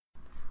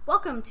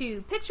Welcome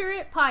to Picture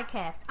It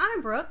Podcast.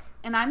 I'm Brooke.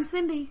 And I'm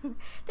Cindy.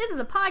 This is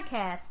a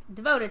podcast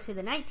devoted to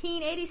the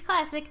 1980s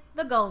classic,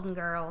 The Golden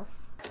Girls.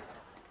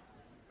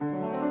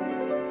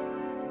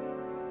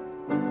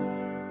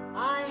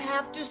 I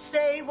have to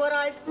say what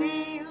I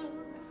feel.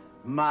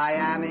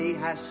 Miami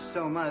has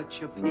so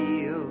much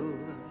appeal.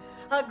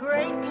 A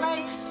great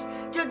place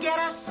to get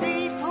a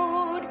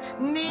seafood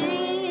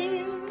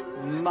meal.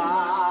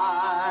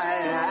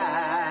 Miami.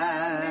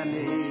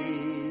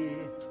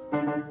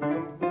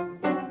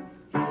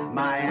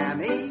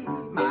 Miami,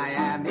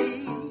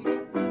 Miami,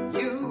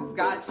 you've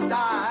got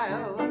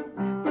style.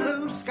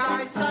 Blue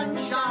sky,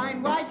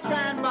 sunshine, white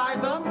sand by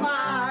the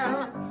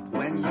mile.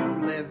 When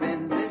you live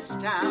in this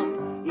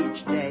town,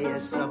 each day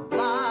is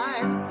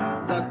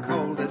sublime. The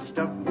coldest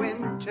of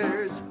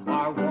winters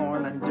are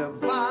warm and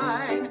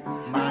divine.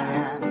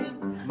 Miami,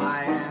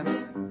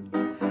 Miami,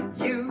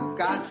 you've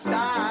got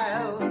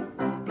style.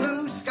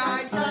 Blue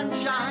sky,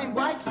 sunshine,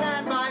 white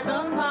sand by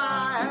the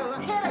mile.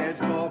 There's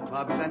ball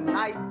clubs and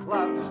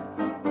nightclubs,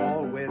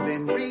 all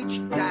within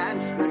reach.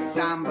 Dance the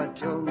samba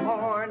till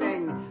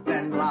morning,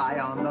 then lie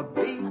on the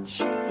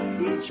beach.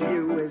 Each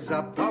view is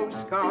a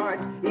postcard,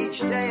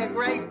 each day a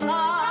great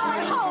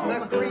time.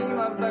 The cream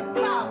of the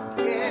crop,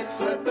 it's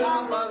the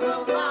top of the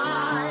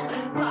line.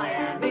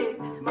 Miami,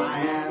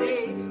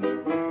 Miami,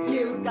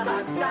 you've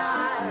got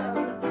style.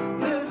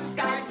 Blue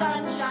sky,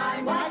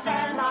 sunshine, white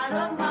sand by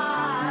the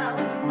mile.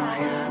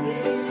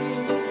 Miami,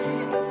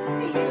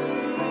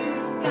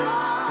 you've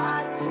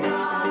got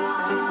style.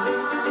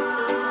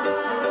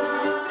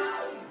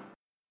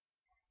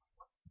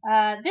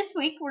 This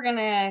week we're going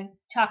to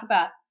talk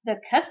about The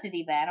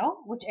Custody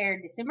Battle, which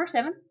aired December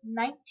 7th,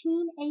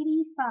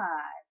 1985.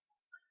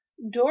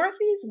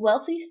 Dorothy's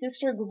wealthy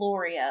sister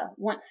Gloria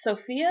wants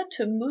Sophia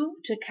to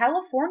move to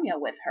California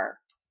with her.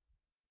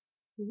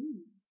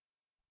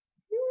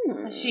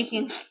 So she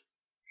can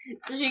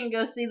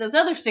go see those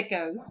other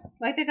sickos,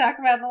 like they talked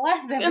about in the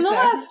last episode. In the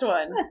last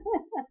one.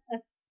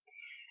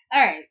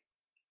 Alright,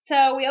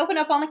 so we open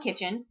up on the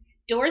kitchen.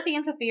 Dorothy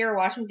and Sophia are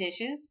washing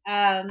dishes.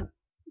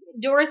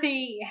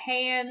 Dorothy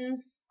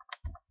hands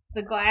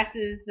the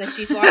glasses that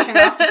she's washing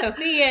off to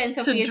Sophia, and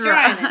Sophia's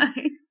drying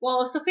it.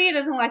 Well, Sophia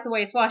doesn't like the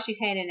way it's washed. She's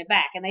handing it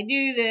back, and they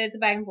do it's a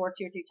back and forth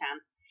 2 or 3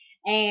 times.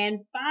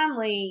 And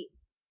finally,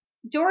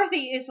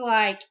 Dorothy is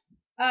like,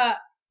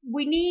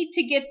 we need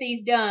to get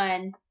these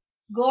done.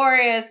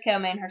 Gloria's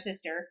coming, her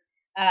sister.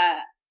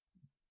 And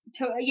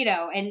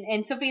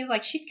Sophia's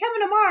like, she's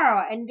coming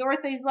tomorrow. And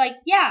Dorothy's like,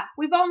 yeah,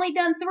 we've only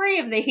done 3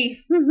 of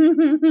these.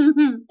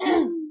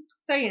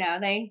 So,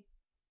 they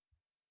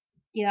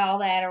get all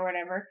that or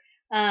whatever.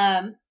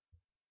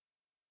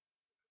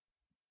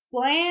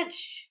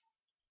 Blanche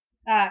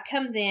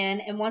comes in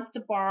and wants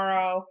to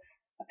borrow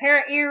a pair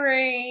of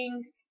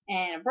earrings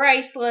and a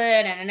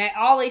bracelet and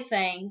all these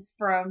things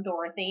from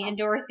Dorothy. And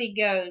Dorothy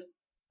goes,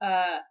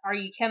 are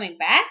you coming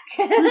back?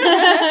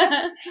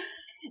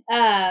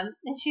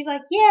 And she's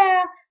like,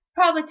 yeah,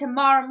 probably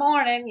tomorrow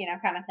morning,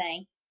 kind of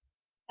thing.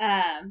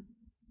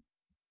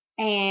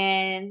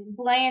 And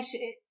Blanche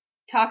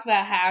talks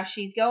about how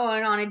she's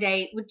going on a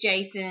date with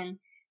Jason,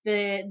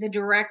 the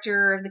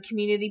director of the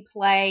community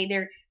play.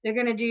 They're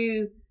gonna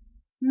do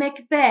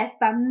Macbeth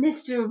by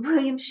Mr.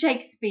 William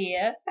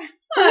Shakespeare.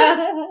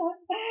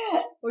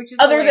 Which is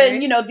other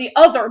hilarious. than, the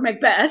other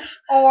Macbeth.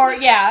 Or,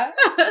 yeah.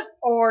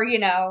 Or,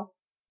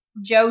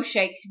 Joe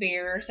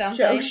Shakespeare or something.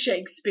 Joe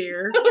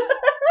Shakespeare.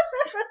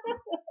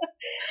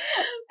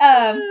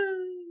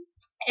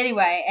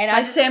 Anyway, and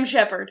by Sam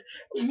Shepard.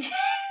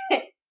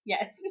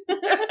 Yes.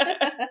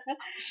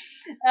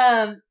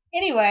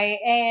 Anyway,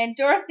 and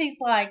Dorothy's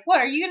like, what,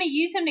 are you going to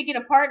use him to get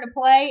a part in a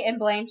play? And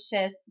Blanche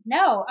says,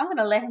 no, I'm going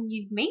to let him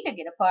use me to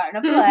get a part in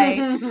a play.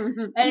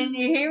 And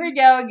here we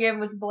go again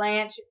with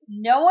Blanche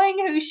knowing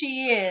who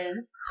she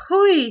is.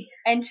 Hui.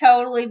 And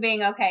totally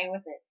being okay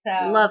with it. So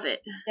love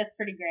it. That's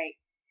pretty great.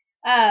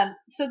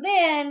 So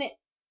then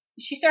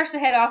she starts to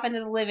head off into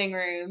the living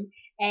room,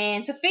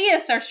 and Sophia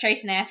starts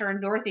chasing after her,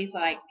 and Dorothy's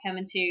like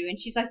coming too, and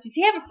she's like, does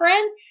he have a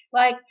friend?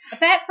 Like a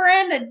fat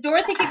friend that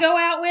Dorothy could go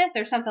out with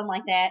or something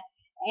like that?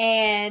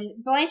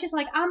 And Blanche is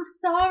like, I'm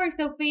sorry,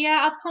 Sophia,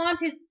 I pawned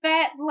his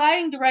fat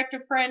lighting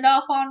director friend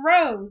off on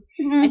Rose.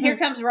 And here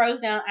comes Rose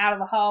down out of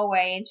the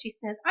hallway, and she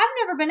says, I've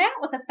never been out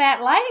with a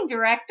fat lighting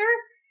director.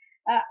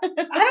 I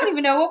don't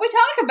even know what we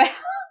talk about.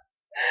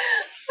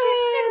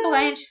 And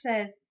Blanche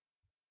says,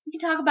 you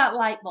can talk about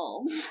light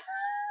bulbs.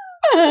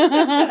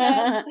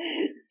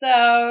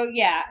 So,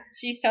 yeah,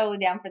 she's totally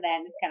down for that,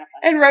 and it's kind of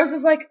funny. And Rose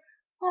is like,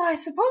 well, I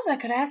suppose I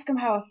could ask him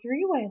how a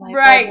 3-way light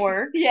bulb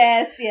works.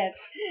 Yes.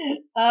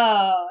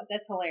 Oh,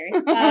 that's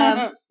hilarious.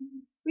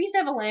 We used to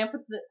have a lamp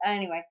with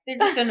anyway, they're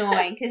just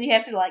annoying, because you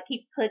have to,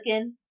 keep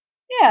clicking.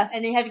 Yeah.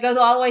 And then you have to go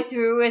all the way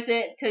through with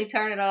it till you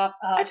turn it off.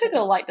 I took a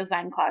light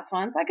design class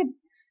once. I could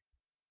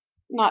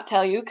not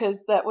tell you,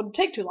 because that would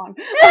take too long.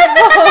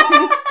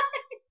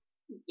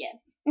 Yes.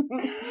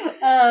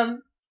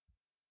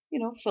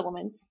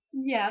 Filaments.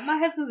 Yeah, my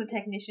husband's a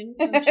technician.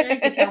 I'm sure he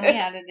could tell me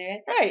how to do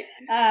it. Right.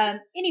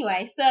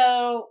 Anyway,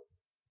 so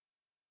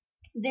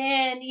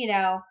then,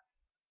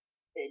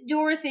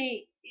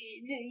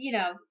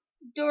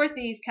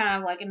 Dorothy's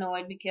kind of like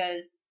annoyed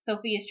because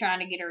Sophia's trying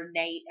to get her a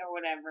date or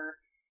whatever.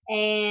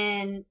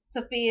 And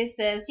Sophia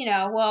says,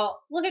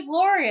 well, look at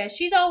Gloria.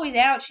 She's always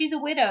out. She's a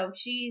widow.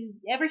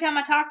 Every time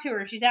I talk to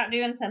her, she's out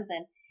doing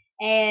something.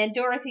 And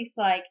Dorothy's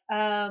like,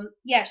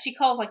 yeah, she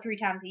calls like 3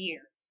 times a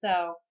year.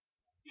 So,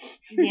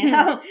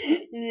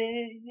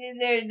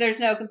 there's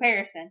no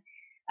comparison.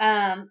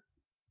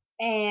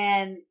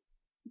 And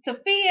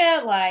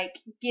Sophia,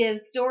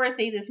 gives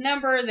Dorothy this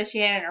number that she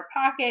had in her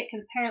pocket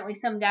because apparently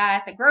some guy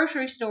at the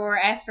grocery store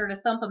asked her to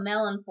thump a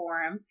melon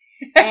for him.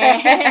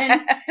 And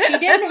he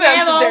didn't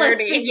have all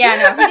dirty. he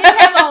didn't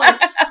have all his,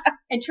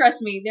 and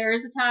trust me, there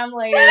is a time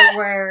later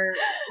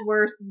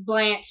where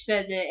Blanche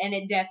says it, and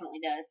it definitely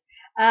does.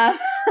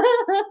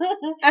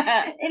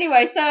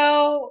 Anyway,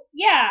 so,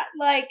 yeah,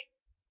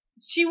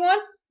 she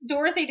wants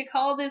Dorothy to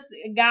call this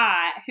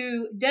guy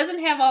who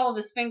doesn't have all of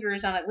his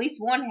fingers on at least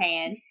one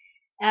hand,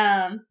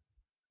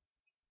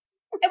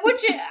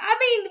 which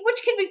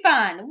can be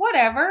fine,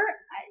 whatever.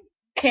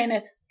 Can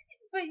it?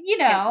 But,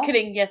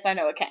 Kidding, yes, I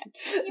know it can.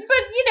 But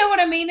you know what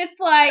I mean? It's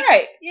like,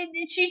 right.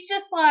 She's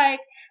just like,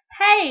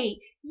 hey,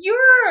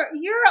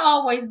 you're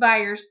always by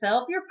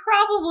yourself. You're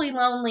probably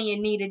lonely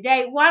and need a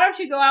date. Why don't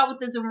you go out with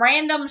this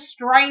random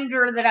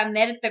stranger that I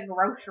met at the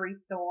grocery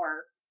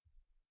store?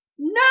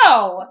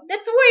 No,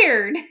 that's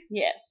weird.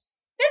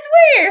 Yes. That's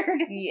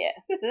weird.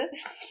 Yes.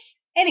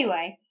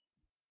 Anyway.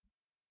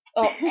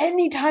 Oh,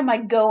 anytime I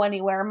go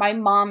anywhere, my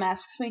mom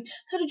asks me,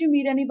 so did you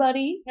meet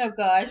anybody? Oh,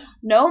 gosh.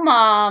 No,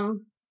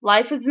 Mom.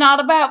 Life is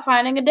not about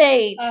finding a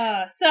date.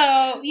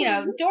 So,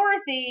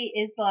 Dorothy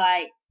is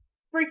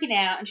freaking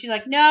out, and she's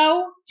like,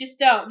 no, just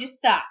don't. Just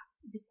stop.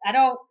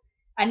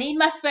 I need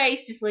my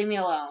space. Just leave me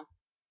alone.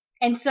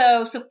 And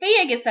so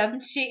Sophia gets up,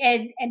 and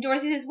and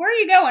Dorothy says, where are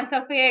you going?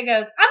 Sophia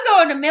goes, I'm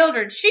going to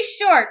Mildred. She's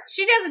short.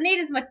 She doesn't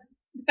need as much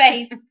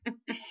space.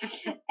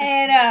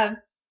 And,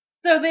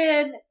 so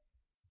then,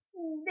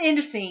 end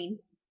of scene.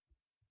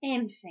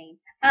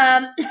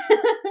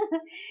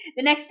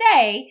 The next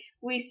day,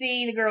 we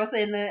see the girls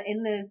in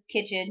the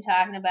kitchen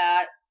talking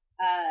about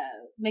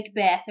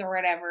Macbeth or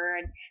whatever,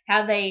 and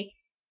how they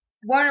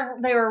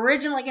were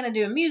originally going to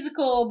do a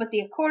musical, but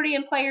the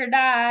accordion player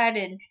died,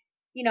 and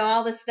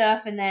all this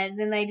stuff, and then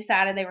they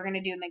decided they were going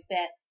to do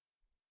Macbeth.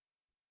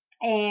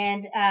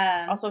 And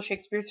also,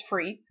 Shakespeare's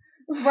free.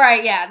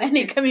 Right? Yeah,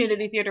 any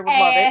community theater would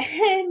love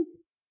it.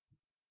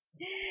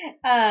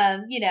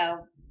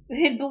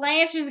 And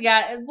Blanche has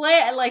got,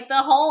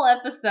 the whole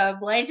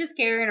episode, Blanche is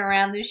carrying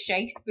around this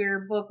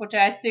Shakespeare book, which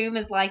I assume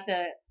is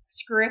the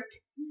script.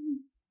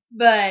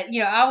 But,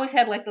 I always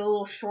had the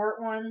little short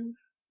ones,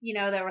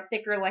 that were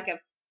thicker like an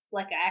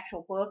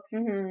actual book.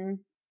 Mm-hmm.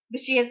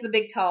 But she has the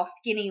big, tall,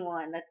 skinny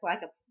one that's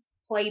like a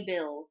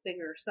playbill,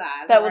 bigger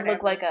size. That would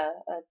look like a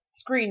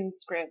screen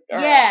script. Or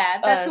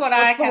yeah, that's what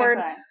I kind of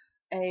thought.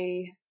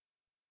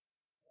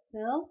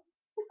 Film?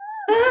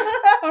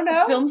 I don't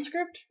know. Film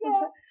script?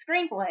 Yeah.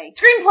 Screenplay.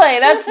 Screenplay,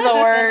 that's the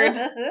word.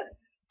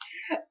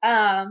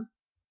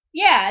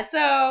 Yeah,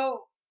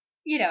 so,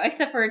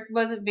 except for it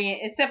was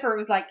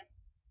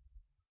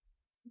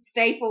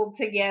stapled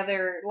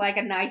together like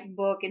a nice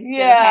book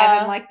instead of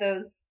having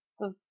those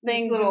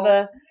things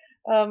little,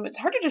 it's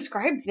hard to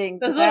describe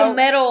things. Those little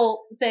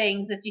metal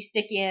things that you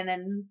stick in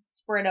and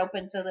spread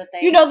open so that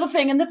they... the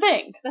thing and the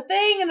thing. The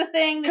thing and the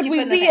thing that Could you we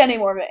put in the be thing. any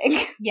more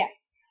vague? Yes.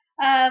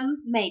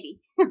 Maybe.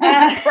 Probably.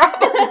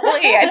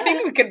 I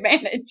think we could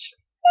manage.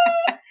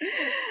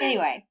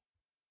 Anyway.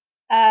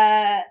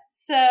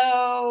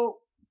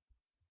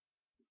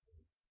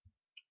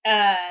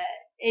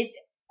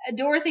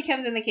 Dorothy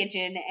comes in the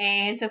kitchen,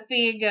 and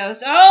Sophia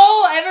goes,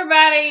 oh,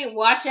 everybody,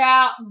 watch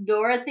out.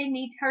 Dorothy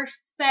needs her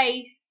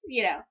space,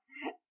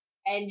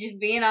 and just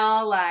being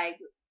all,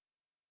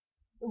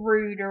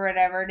 rude or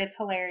whatever, and it's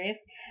hilarious.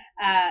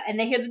 And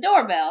they hear the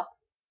doorbell.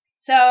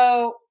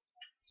 So,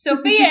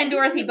 Sophia and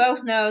Dorothy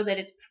both know that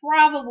it's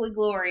probably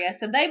Gloria,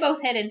 so they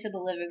both head into the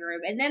living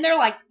room, and then they're,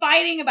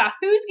 fighting about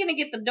who's gonna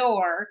get the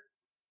door.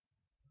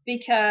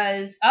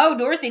 Because,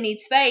 Dorothy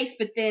needs space,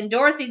 but then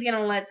Dorothy's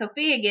gonna let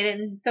Sophia get it,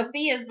 and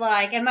Sophia's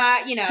like, am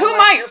I, who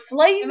am I, your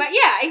slave?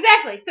 Yeah,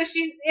 exactly. So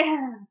she's,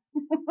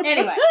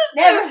 anyway,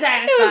 never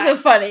satisfied. It was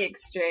a funny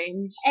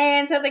exchange.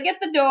 And so they get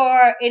the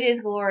door, it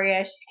is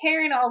Gloria, she's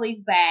carrying all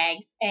these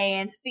bags,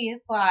 and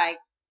Sophia's like,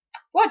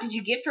 what, did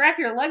you gift wrap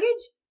your luggage?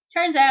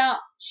 Turns out,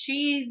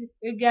 she's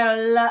got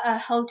a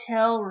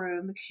hotel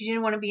room, because she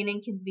didn't want to be an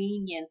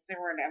inconvenience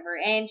or whatever,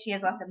 and she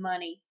has lots of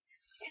money.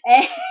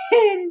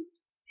 And...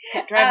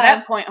 Can't drive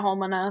that point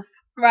home enough.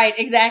 Right,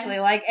 exactly.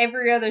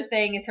 Every other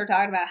thing is her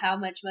talking about how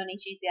much money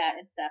she's got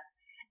and stuff.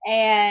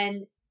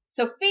 And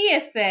Sophia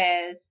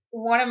says,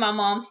 one of my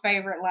mom's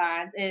favorite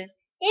lines is,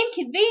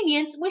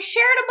 inconvenience, we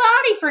shared a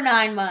body for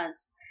 9 months.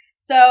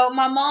 So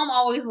my mom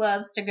always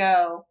loves to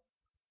go,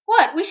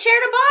 what, we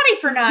shared a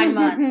body for 9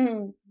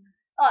 months?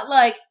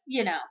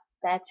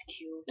 That's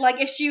cute.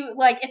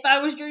 If I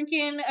was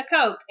drinking a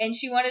Coke and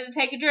she wanted to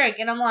take a drink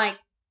and I'm like,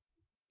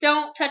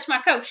 don't touch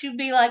my coat. She would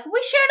be like,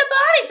 we shared a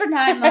body for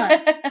 9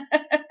 months.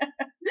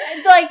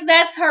 It's like,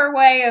 that's her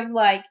way of,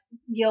 like,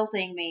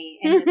 guilting me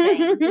into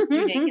things. It's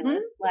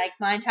ridiculous. Like,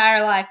 my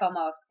entire life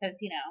almost,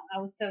 because, you know,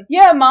 I was so...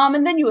 Yeah, Mom,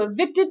 and then you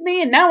evicted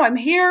me, and now I'm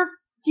here.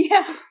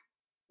 Yeah.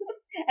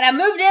 And I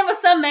moved in with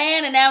some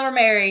man, and now we're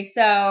married,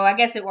 so I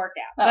guess it worked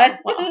out. Oh,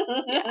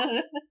 well,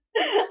 yeah.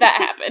 That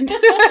happened.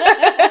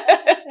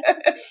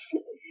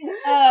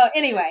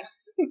 Anyway,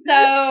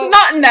 so...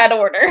 Not in that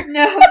order.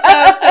 No,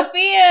 so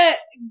Sophia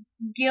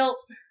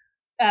guilts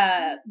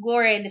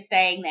Gloria into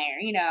staying there,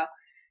 you know.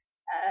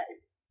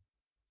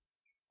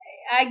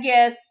 I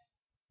guess,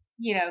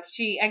 you know,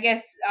 I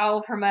guess all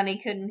of her money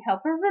couldn't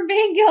help her from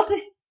being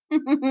guilty.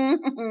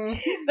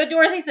 But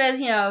Dorothy says,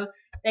 you know,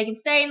 they can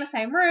stay in the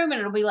same room and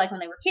it'll be like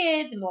when they were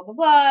kids and blah, blah,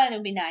 blah, and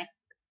it'll be nice.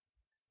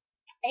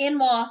 In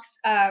walks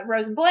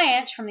Rose and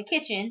Blanche from the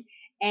kitchen,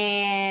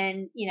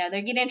 and, you know,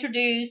 they get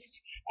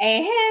introduced,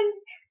 and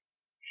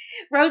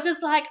Rose is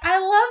like, I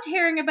loved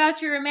hearing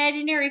about your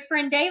imaginary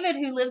friend David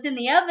who lived in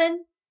the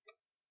oven.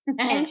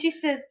 And she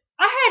says,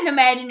 I had an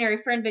imaginary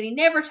friend, but he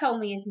never told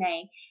me his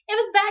name. It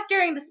was back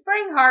during the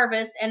spring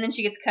harvest, and then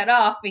she gets cut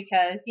off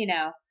because, you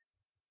know,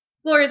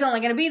 Gloria's only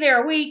going to be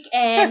there a week,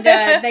 and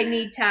they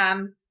need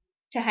time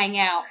to hang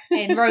out,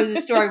 and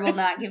Rose's story will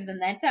not give them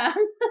that time.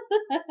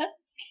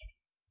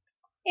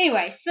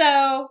 Anyway,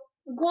 so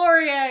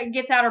Gloria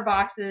gets out her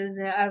boxes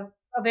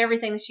of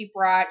everything that she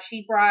brought.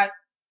 She brought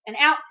an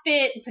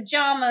outfit and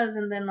pajamas,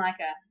 and then like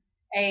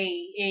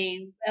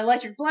a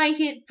electric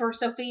blanket for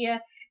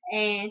Sophia.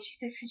 And she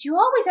says, you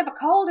always have a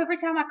cold every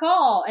time I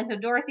call. And so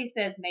Dorothy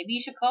says, maybe you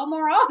should call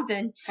more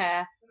often.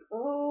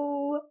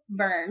 Oh,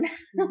 burn.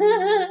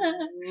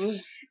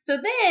 So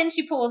then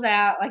she pulls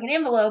out like an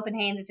envelope and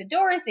hands it to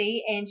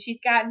Dorothy, and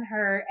she's gotten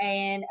her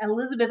an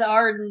Elizabeth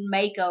Arden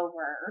makeover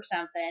or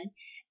something.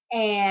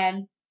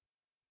 And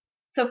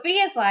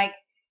Sophia's like,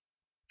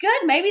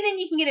 good, maybe then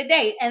you can get a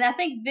date. And I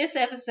think this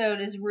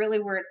episode is really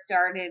where it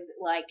started,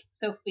 like,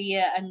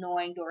 Sophia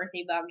annoying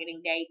Dorothy about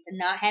getting dates and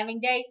not having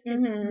dates.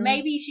 Because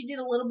maybe she did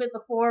a little bit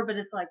before, but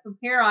it's like, from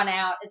here on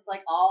out, it's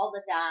like all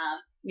the time.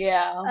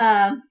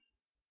 Yeah.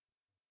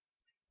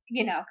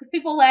 You know, because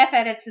people laugh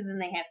at it, so then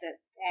they have to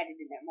add it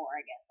in there more,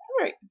 I guess.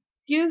 Right.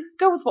 You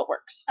go with what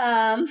works.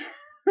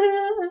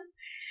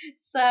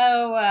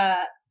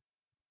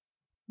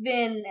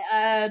 Then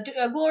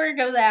Gloria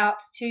goes out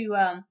to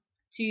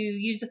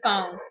use the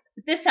phone.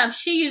 But this time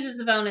she uses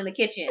the phone in the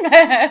kitchen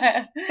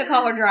to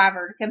call her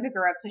driver to come pick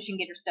her up so she can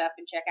get her stuff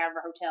and check out of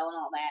her hotel and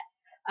all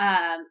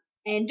that.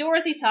 And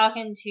Dorothy's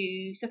talking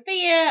to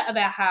Sophia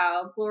about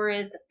how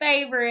Gloria is the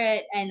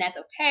favorite, and that's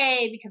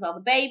okay because all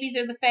the babies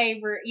are the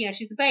favorite. You know,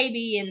 she's the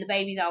baby, and the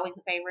baby's always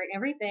the favorite and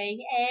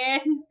everything.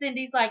 And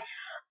Cindy's like,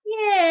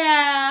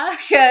 yeah,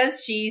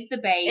 because she's the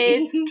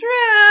baby. It's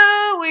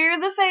true. We're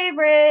the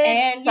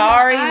favorites. And,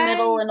 sorry, know,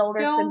 middle and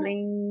older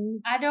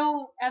siblings. I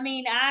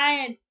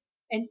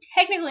am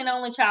technically an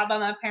only child by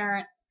my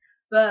parents,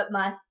 but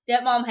my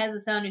stepmom has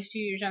a son who's 2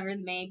 years younger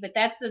than me, but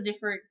that's a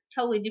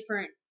totally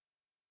different,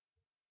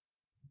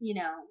 you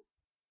know,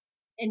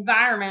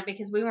 environment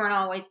because we weren't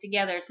always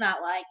together. It's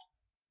not like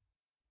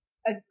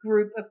a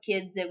group of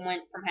kids that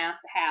went from house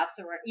to house,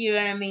 or, you know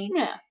what I mean?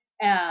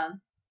 Yeah.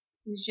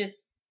 It's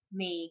just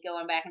me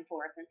going back and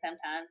forth and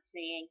sometimes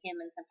seeing him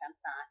and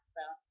sometimes not.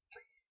 So,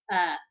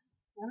 I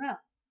don't know.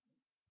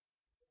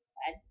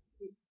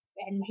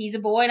 And he's a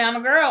boy and I'm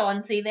a girl.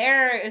 And see,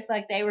 there, it's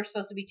like they were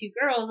supposed to be two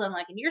girls.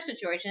 Unlike in your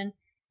situation,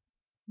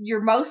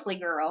 you're mostly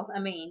girls. I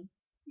mean,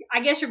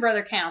 I guess your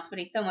brother counts, but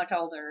he's so much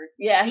older.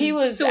 Yeah, he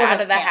was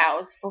out of the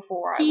house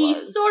before I was.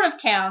 He sort of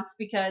counts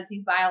because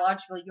he's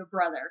biologically your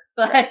brother,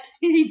 but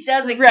he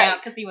doesn't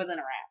count because he wasn't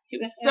around. He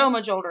was so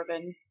much older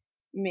than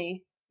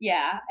me.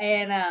 Yeah,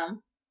 and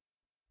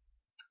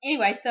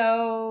anyway,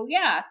 so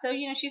yeah, so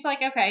you know, she's like,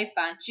 okay, it's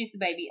fine. She's the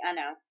baby. I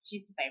know,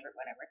 she's the favorite,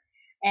 whatever.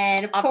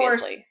 And of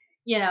course,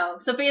 you know,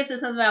 Sophia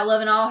says something about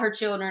loving all her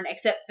children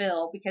except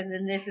Phil, because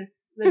then this is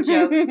the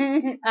joke.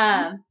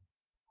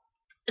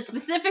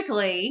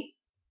 Specifically,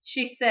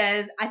 she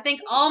says, I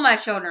think all my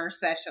children are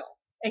special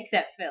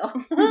except Phil.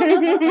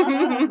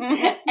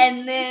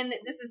 And then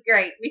this is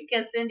great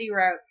because Cindy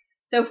wrote,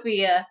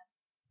 Sophia,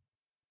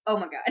 oh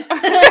my God.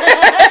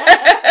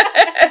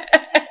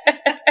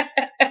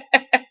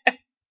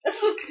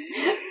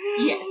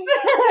 Yes.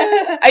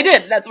 I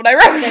did. That's what I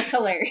wrote. That's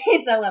hilarious.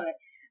 I love it.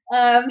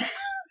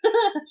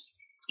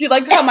 Do you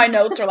like how my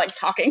notes are like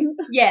talking?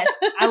 Yes,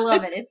 I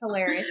love it. It's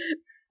hilarious.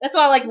 That's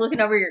why I like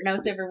looking over your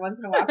notes every once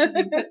in a while because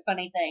you put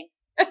funny things.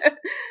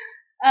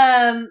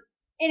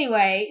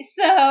 Anyway,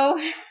 so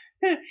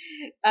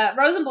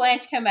Rose and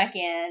Blanche come back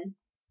in.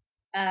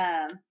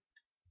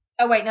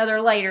 Oh wait, no,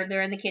 they're later.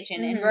 They're in the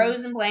kitchen, and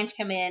Rose and Blanche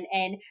come in,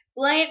 and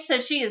Blanche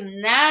says she is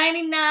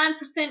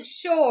 99%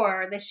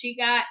 sure that she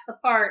got the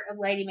part of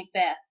Lady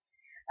Macbeth.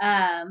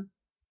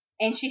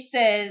 And she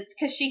says,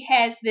 because she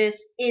has this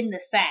in the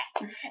sack.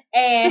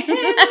 And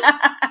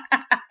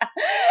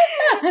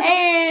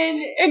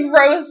and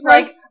Rose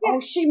like, oh,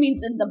 she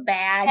means in the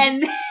bag.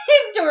 And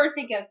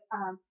Dorothy goes,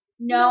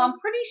 No, I'm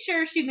pretty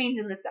sure she means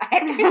in the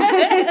sack.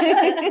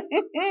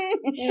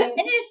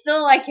 And she's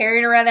still like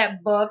carrying around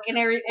that book and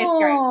everything. It's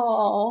great.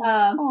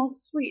 Oh,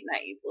 sweet,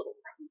 naive little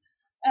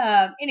Rose.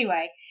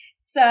 Anyway,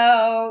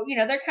 so,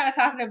 they're kind of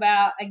talking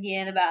about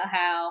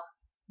how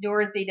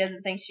Dorothy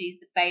doesn't think she's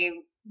the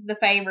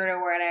favorite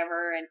or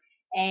whatever,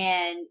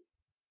 and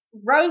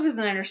Rose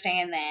doesn't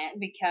understand that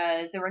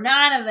because there were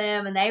 9 of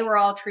them and they were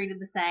all treated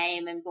the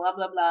same and blah,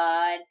 blah,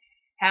 blah, and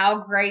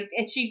how great,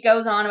 and she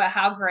goes on about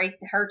how great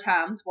her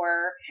times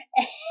were,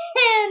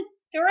 and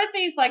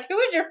Dorothy's like, who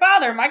is your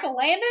father, Michael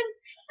Landon?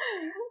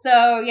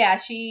 So, yeah,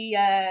 she,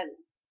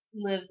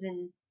 lived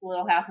in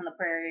Little House on the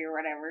Prairie or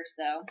whatever,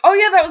 so. Oh,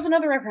 yeah, that was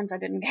another reference I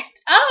didn't get.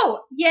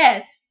 Oh,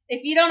 yes.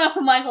 If you don't know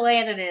who Michael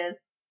Landon is,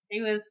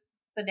 he was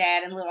the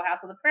dad in Little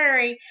House on the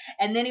Prairie,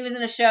 and then he was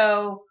in a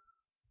show,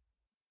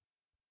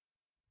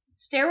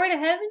 Stairway to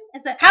Heaven?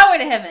 Is that Highway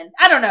to Heaven?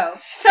 I don't know.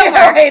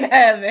 Stairway to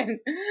Heaven.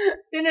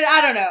 Then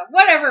I don't know.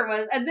 Whatever it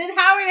was. And then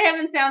Highway to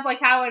Heaven sounds like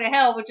Highway to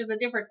Hell, which is a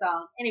different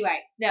song.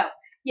 Anyway, no.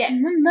 Yes.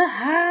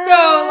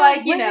 So,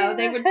 like,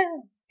 they would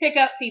pick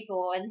up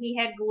people, and he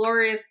had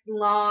glorious,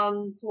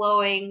 long,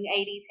 flowing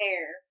 80s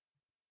hair.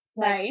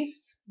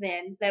 Nice.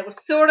 Then that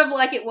was sort of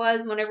like it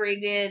was whenever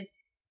he did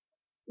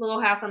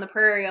Little House on the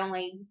Prairie,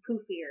 only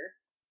poofier.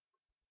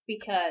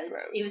 Because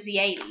it was the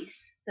 80s,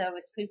 so it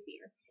was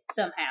poofier.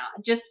 Somehow,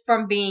 just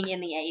from being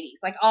in the 80s,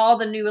 like all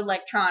the new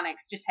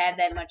electronics just had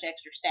that much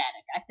extra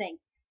static. I think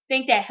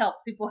that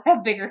helped people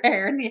have bigger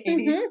hair in the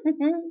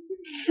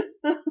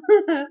 80s.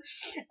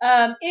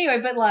 Anyway,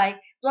 but like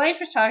Blanche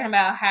was talking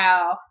about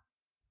how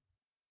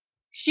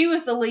she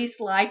was the least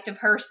liked of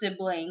her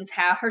siblings,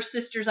 how her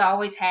sisters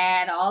always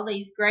had all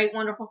these great,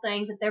 wonderful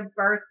things at their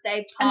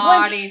birthday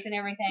parties and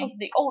everything. Was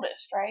the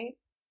oldest, right?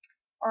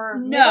 Or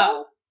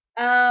no?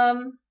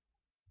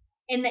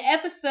 In the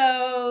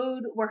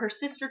episode where her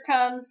sister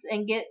comes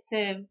and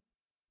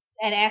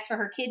asks for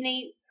her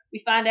kidney,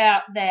 we find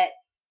out that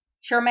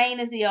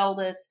Charmaine is the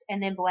oldest,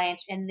 and then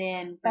Blanche, and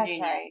then Virginia.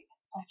 That's right.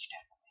 Blanche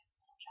definitely is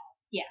middle child.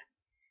 Yeah.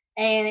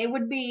 And it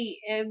would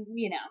be,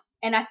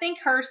 and I think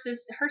her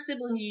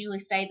siblings usually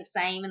stay the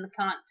same in the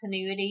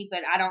continuity,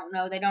 but I don't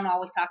know. They don't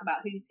always talk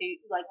about who's who,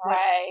 like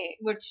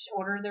which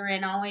order they're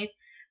in always.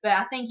 But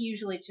I think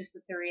usually it's just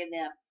the 3 of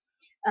them.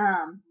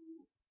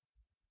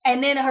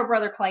 And then her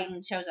brother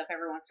Clayton shows up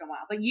every once in a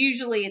while. But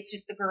usually it's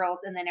just the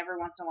girls, and then every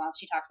once in a while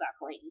she talks about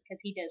Clayton, because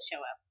he does show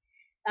up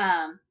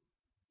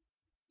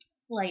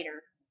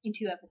later in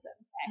 2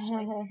 episodes,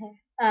 actually.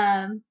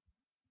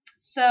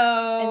 So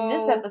in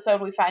this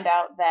episode we find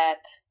out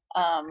that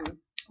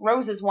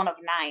Rose is one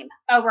of 9.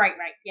 Oh, right,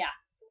 yeah.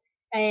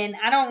 And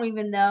I don't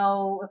even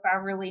know if I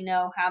really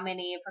know how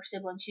many of her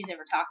siblings she's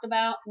ever talked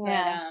about.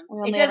 Yeah,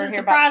 but it doesn't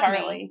surprise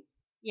me.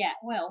 Yeah,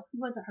 well, he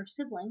wasn't her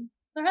sibling.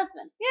 Her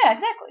husband. Yeah,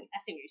 exactly. I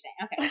see what you're saying.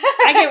 Okay.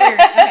 I get what you're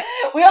saying. Okay.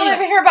 We only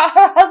ever hear about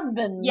her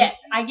husband. Yes,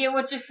 I get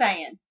what you're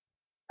saying.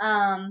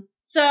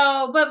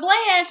 But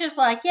Blanche is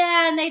like,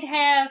 yeah, and they'd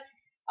have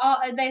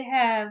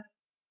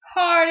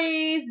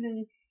parties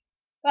and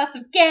lots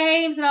of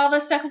games and all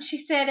this stuff, and she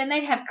said, and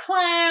they'd have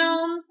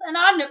clowns, and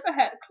I never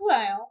had a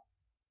clown.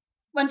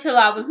 Until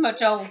I was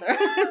much older. What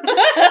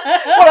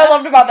I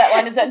loved about that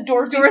line is that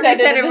Dorothy said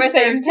it at the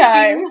same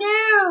time. She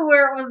knew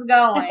where it was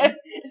going.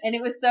 And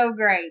it was so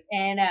great.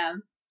 And,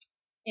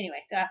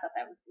 anyway, so I thought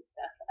that was good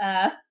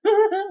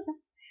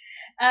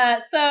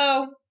stuff.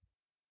 So,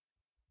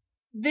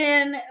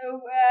 then,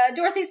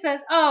 Dorothy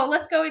says, oh,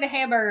 let's go eat a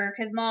hamburger,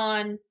 because Mom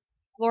and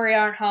Gloria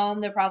aren't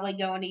home. They're probably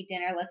going to eat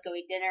dinner. Let's go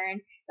eat dinner. And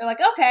they're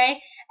like,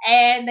 okay.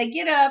 And they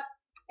get up.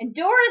 And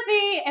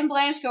Dorothy and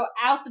Blanche go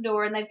out the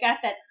door, and they've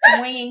got that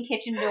swinging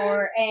kitchen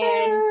door,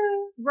 and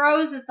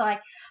Rose is like,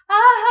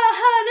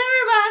 that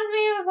reminds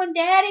me of when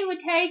Daddy would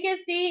take us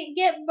to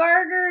get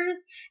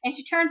burgers, and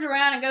she turns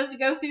around and goes to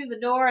go through the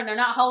door, and they're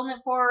not holding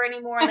it for her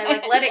anymore, and they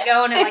like let it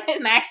go, and it like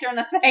smacks her in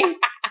the face.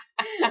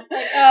 Like,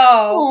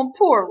 oh,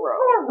 poor Rose.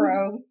 Poor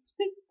Rose.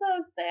 It's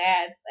so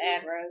sad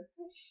Rose.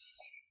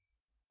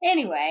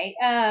 Anyway,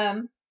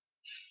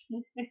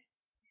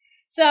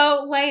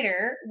 so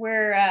later,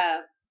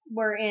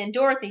 we're in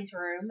Dorothy's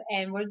room,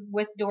 and we're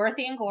with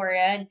Dorothy and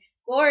Gloria, and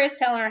Gloria's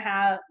telling her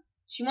how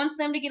she wants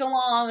them to get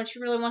along, and she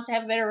really wants to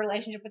have a better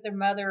relationship with their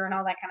mother and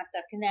all that kind of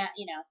stuff. And that,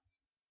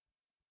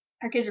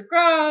 her kids are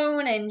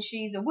grown, and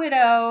she's a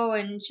widow,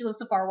 and she lives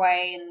so far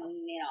away, and,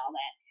 all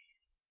that.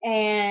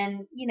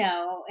 And,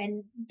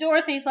 and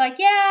Dorothy's like,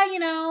 yeah,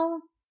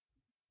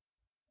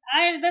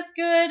 that's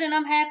good, and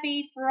I'm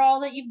happy for all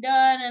that you've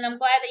done, and I'm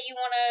glad that you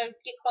want to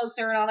get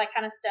closer and all that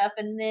kind of stuff.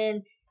 And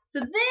then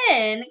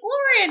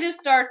Gloria just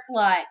starts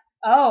like,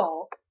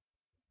 oh,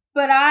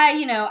 but I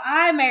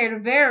married a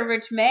very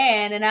rich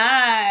man, and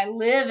I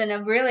live in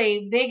a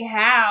really big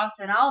house,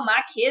 and all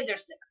my kids are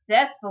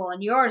successful,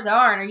 and yours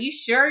aren't. Are you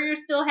sure you're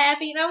still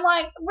happy? And I'm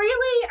like,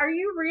 really? Are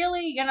you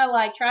really gonna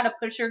like try to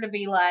push her to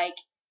be like,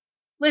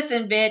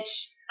 listen,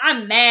 bitch,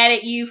 I'm mad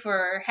at you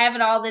for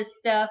having all this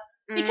stuff?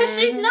 Because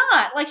she's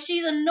not. Like,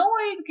 she's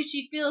annoyed because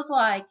she feels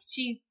like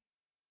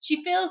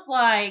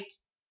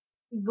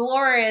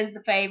Gloria is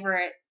the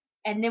favorite,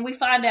 And then we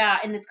find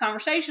out in this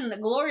conversation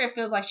that Gloria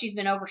feels like she's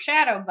been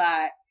overshadowed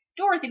by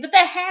Dorothy, but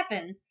that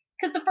happens.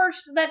 Because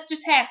that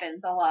just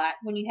happens a lot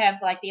when you have,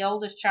 like, the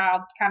oldest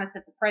child kind of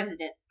sets a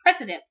precedent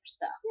for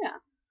stuff. Yeah.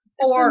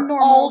 Or a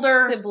normal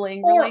older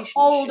sibling or relationship.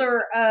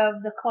 older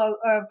of the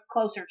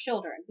closer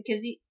children.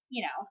 Because, you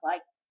know, like,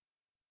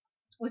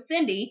 with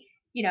Cindy,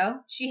 you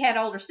know, she had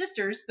older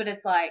sisters, but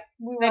it's like...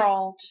 We were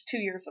all just 2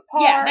 years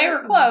apart. Yeah, they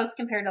were close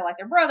compared to, like,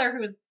 their brother, who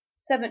was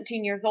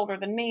 17 years older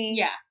than me.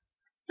 Yeah.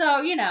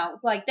 So, you know,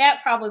 like, that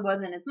probably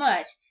wasn't as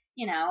much,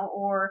 you know,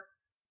 or,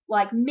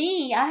 like,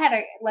 me, I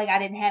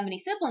didn't have any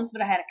siblings,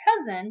 but I had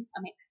a cousin,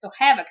 I still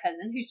have a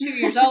cousin, who's 2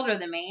 years older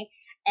than me,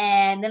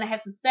 and then I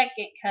have some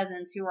second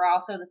cousins who were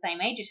also the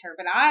same age as her,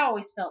 but I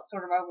always felt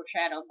sort of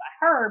overshadowed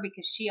by her,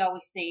 because she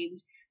always seemed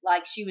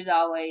like she was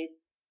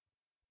always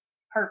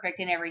perfect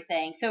in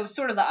everything. So it was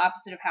sort of the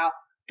opposite of how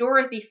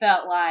Dorothy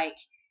felt like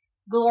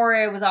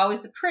Gloria was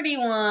always the pretty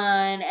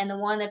one and the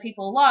one that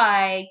people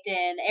liked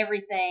and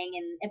everything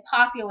and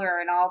popular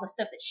and all the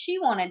stuff that she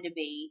wanted to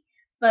be.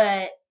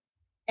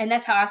 And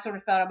that's how I sort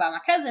of felt about my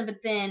cousin. But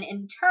then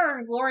in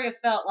turn, Gloria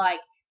felt like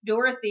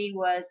Dorothy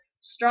was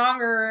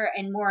stronger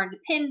and more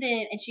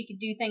independent and she could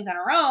do things on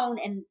her own.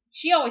 And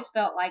she always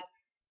felt like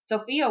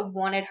Sophia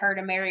wanted her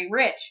to marry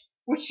rich,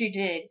 which she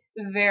did,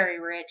 very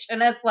rich.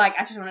 And that's like,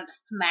 I just wanted to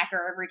smack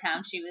her every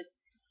time she was,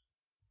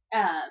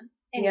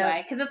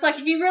 anyway, because it's like,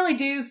 if you really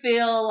do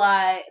feel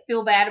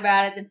bad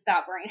about it, then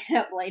stop bringing it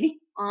up, lady.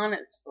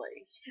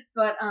 Honestly.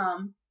 But,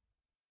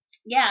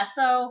 yeah,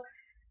 so,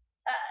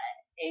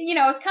 you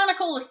know, it's kind of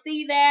cool to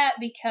see that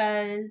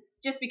because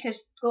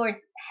Gloria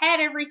had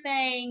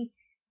everything,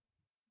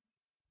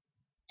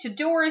 to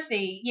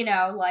Dorothy, you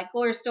know, like,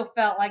 Gloria still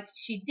felt like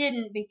she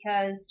didn't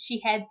because she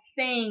had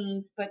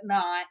things, but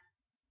not,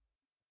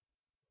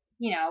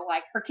 you know,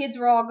 like, her kids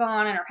were all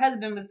gone and her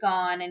husband was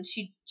gone, and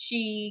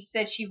she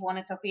said she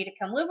wanted Sophia to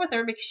come live with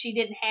her because she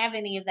didn't have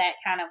any of that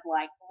kind of,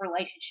 like,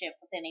 relationship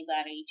with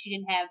anybody. She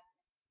didn't have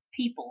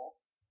people,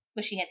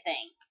 but she had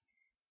things.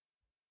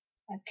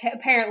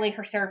 Apparently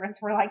her servants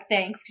were like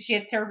things, because she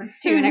had servants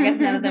too, and I guess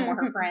none of them were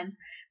her friends.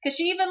 Because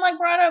she even, like,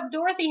 brought up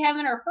Dorothy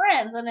having her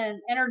friends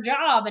and her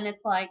job, and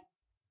it's like,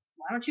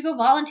 why don't you go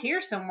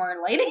volunteer somewhere,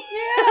 lady?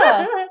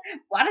 Yeah.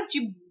 Why don't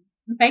you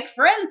make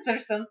friends or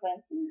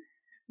something?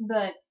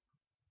 But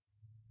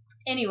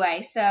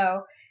anyway,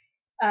 so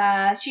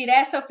she had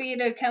asked Sophia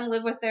to come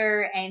live with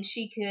her, and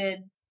she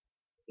could,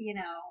 you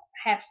know,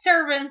 have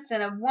servants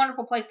and a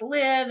wonderful place to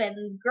live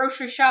and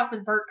grocery shop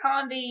with Bert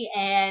Convy,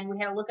 and we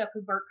had to look up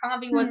who Bert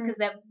Convy was because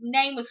that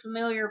name was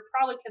familiar,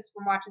 probably because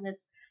from watching this,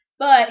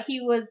 but he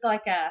was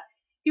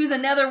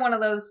another one of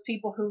those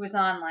people who was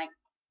on, like,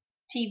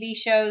 TV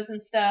shows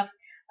and stuff,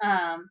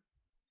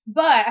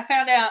 but I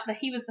found out that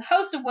he was the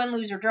host of Win,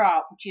 Lose, or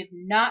Draw, which you have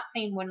not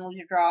seen Win, Lose,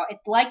 or Draw.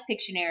 It's like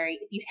Pictionary.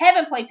 If you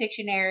haven't played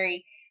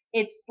Pictionary,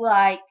 it's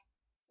like,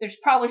 there's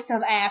probably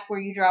some app where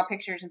you draw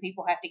pictures and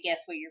people have to guess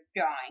what you're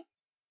drawing.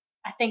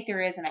 I think there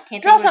is, and I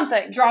can't Draw think of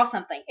something. Draw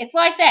something. It's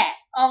like that,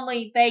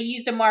 only they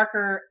used a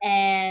marker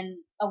and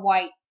a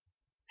white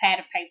pad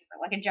of paper,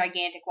 like a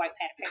gigantic white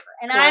pad of paper.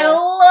 And Cool.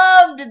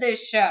 I loved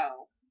this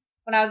show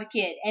when I was a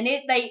kid. And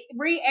they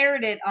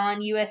re-aired it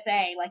on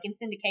USA, like in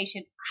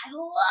syndication. I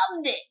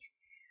loved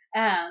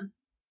it.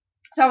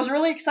 So I was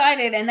really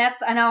excited,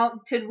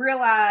 to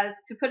realize,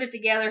 to put it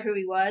together who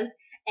he was,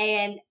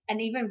 and an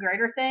even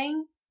greater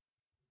thing,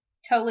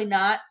 totally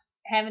not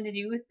having to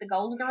do with the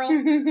Golden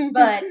Girls,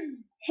 but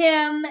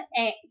him,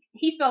 and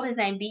he spelled his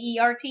name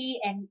B-E-R-T,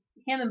 and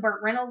him and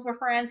Burt Reynolds were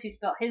friends who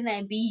spelled his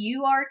name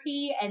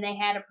B-U-R-T, and they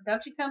had a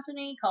production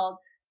company called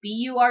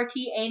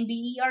B-U-R-T and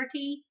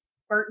B-E-R-T,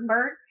 Burt and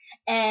Burt,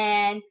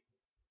 and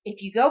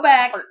if you go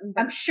back,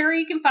 I'm sure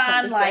you can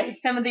find, like,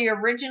 some of the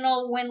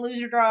original Win,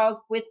 Lose, or Draws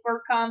with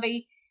Bert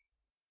Convy.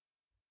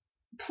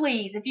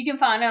 Please, if you can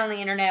find it on the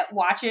internet,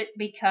 watch it,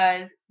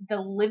 because the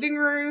living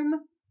room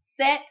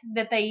set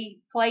that they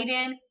played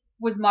in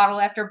was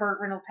modeled after Burt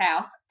Reynolds'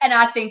 house, and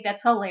I think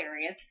that's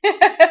hilarious.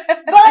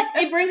 But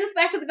it brings us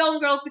back to the Golden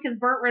Girls, because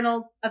Burt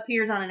Reynolds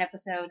appears on an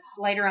episode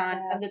later on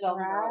of the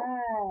Golden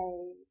Girls.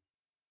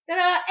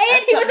 Ta-da!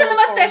 And he was in the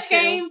Mustache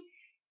Game.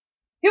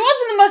 He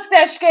was in the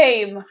Mustache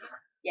Game.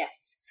 Yes.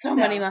 So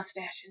many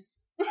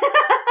mustaches.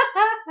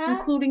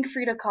 Including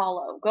Frida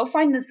Kahlo. Go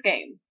find this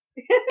game.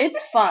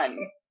 It's fun.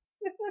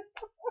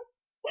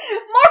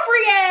 More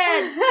free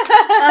ads!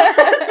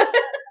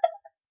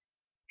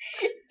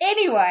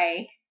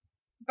 Anyway,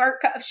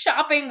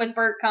 shopping with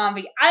Bert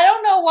Convy. I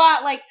don't know why,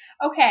 like,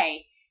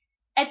 okay,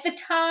 at the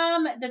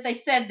time that they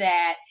said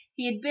that,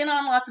 he had been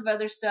on lots of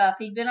other stuff.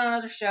 He'd been on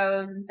other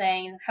shows and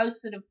things,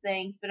 hosted of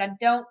things, but I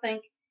don't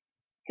think,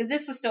 because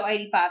this was still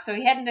 85, so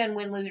he hadn't done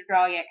Win, Lose, or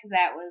Draw yet, because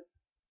that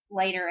was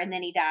later, and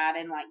then he died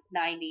in, like,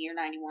 90 or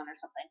 91 or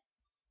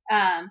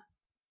something.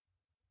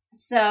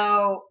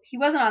 So he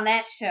wasn't on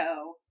that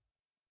show,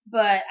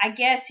 but I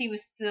guess he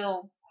was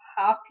still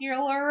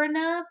popular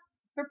enough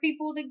for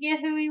people to get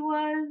who he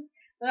was.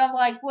 But I'm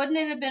like, wouldn't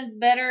it have been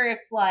better if,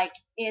 like,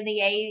 in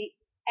the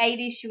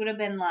 80s she would have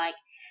been like,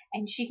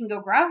 and she can go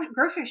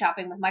grocery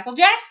shopping with Michael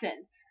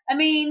Jackson. I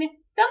mean,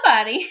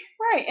 somebody.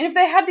 Right, and if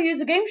they had to use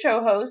a game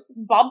show host,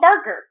 Bob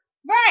Barker.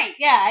 Right,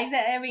 yeah,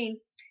 I mean,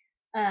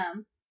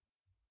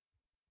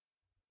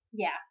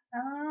 yeah. I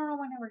don't know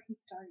whenever he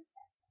started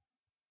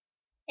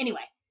that.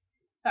 Anyway,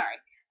 sorry.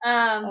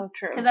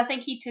 True. Because I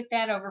think he took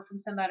that over from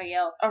somebody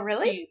else. Oh,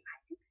 really? Too. I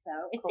think so.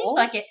 It Cool. seems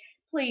like it.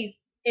 Please,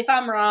 if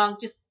I'm wrong,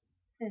 just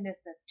send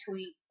us a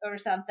tweet or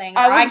something.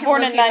 I or was can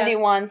born look in it up.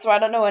 91, so I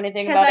don't know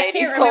anything 'Cause about I can't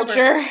 80s remember.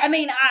 culture. I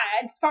mean,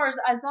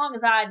 as long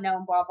as I'd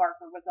known Bob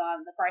Barker was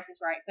on The Price is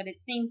Right, but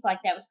it seems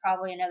like that was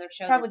probably another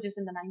show Probably that just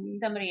in the 90s.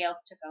 somebody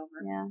else took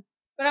over. Yeah.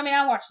 But I mean,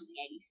 I watched it in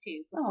the 80s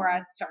too, before Oh.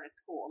 I started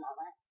school and all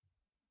that.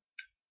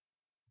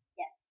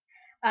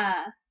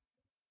 Yes.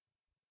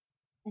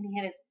 And he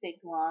had his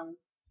big, long,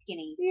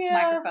 skinny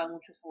microphone,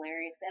 which was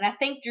hilarious. And I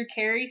think Drew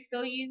Carey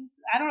still uses,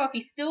 I don't know if he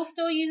still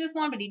uses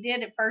one, but he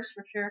did at first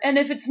for sure. And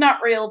if it's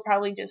not real,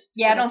 probably just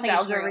Yeah, for I don't think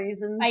it's nostalgia real.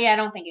 reasons. I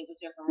don't think it was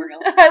ever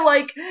real. I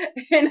like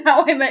in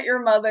How I Met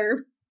Your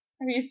Mother.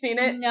 Have you seen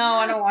it? No,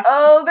 I don't watch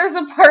Oh, there's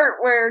a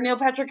part where Neil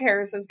Patrick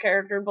Harris's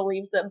character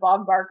believes that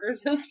Bob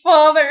Barker's his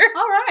father.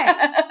 All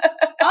right.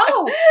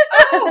 Oh,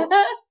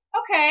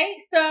 okay.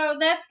 So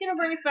that's going to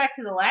bring us back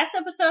to the last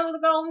episode of the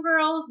Golden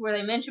Girls where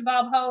they mention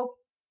Bob Hope.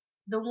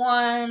 The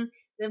one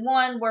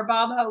where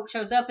Bob Hope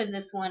shows up in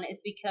this one is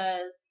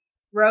because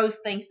Rose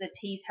thinks that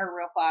he's her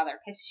real father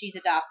because she's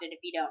adopted, if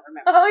you don't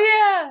remember. Oh,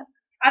 yeah.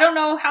 I don't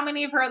know how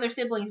many of her other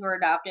siblings were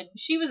adopted.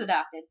 She was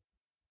adopted.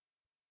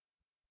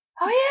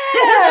 Oh,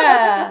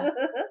 yeah.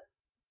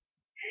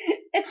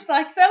 It's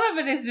like some of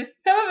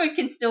it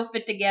can still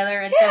fit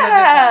together and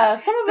Yeah.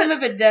 some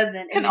of it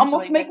doesn't. Can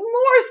almost eventually, make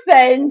more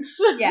sense.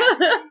 Yeah.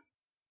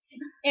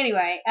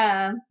 Anyway,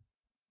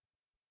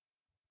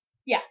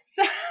 yeah.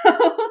 So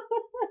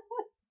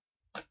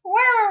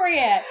where were we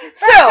at?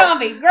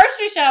 Abercrombie,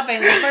 grocery shopping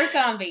with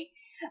Abercrombie.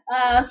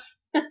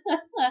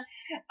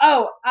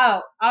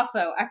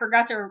 Also, I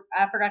forgot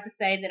to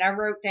say that I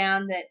wrote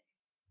down that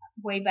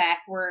way back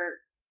where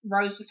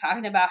Rose was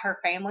talking about her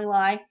family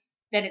life,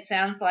 that it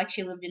sounds like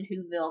she lived in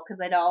Whoville because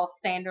they'd all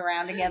stand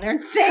around together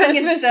and sing and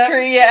Christmas stuff.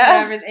 tree,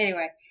 yeah.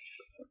 Anyway,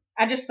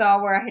 I just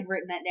saw where I had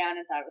written that down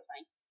and thought it was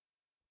funny.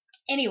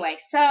 Anyway,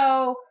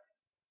 so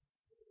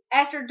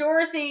after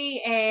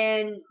Dorothy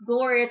and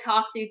Gloria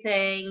talk through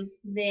things,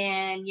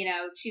 then,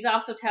 she's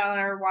also telling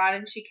her, why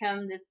didn't you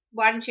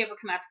ever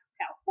come out to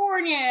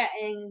California?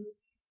 And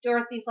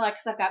Dorothy's like,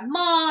 'cause I've got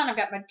Mom, I've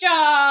got my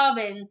job,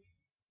 and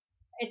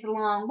it's a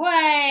long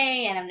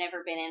way, and I've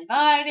never been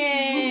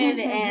invited.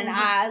 And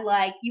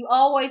you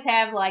always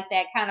have,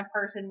 that kind of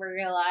person where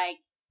you're like,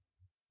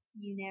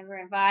 you never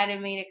invited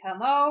me to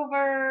come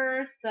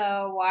over,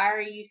 so why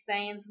are you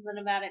saying something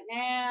about it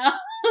now?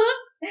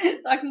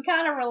 So I can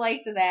kind of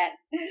relate to that.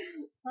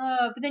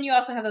 But then you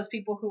also have those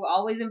people who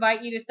always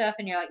invite you to stuff,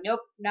 and you're like,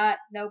 nope, not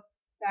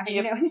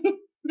hanging out with you.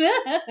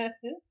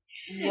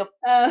 Yep.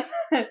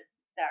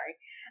 Sorry.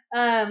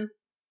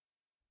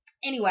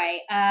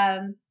 Anyway,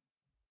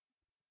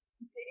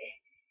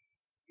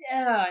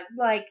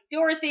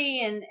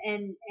 Dorothy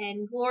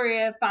and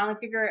Gloria finally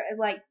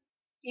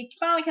it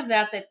finally comes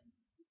out that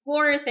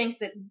Gloria thinks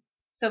that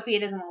Sophia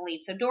doesn't want to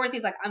leave. So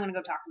Dorothy's like, I'm going to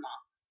go talk to Mom.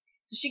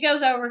 So she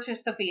goes over to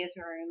Sophia's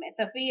room, and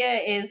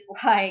Sophia is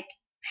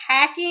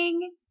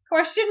packing ?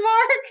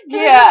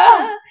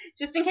 Yeah.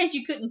 Just in case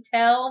you couldn't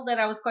tell that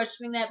I was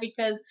questioning that,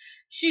 because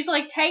she's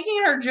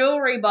taking her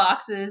jewelry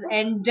boxes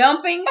and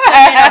dumping them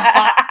in a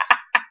box.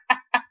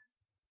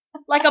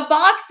 A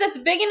box that's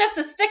big enough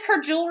to stick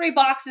her jewelry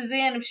boxes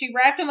in if she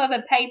wrapped them up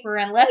in paper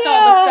and left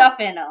all the stuff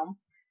in them.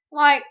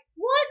 What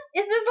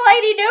is this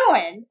lady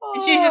doing?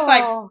 And she's just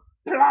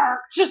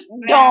just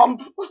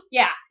dump.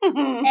 Yeah.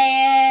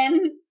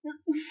 And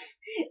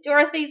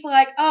Dorothy's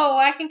like, oh,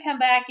 I can come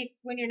back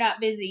when you're not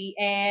busy.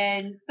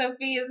 And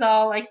Sophia's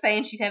all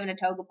saying she's having a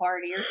toga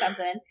party or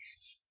something.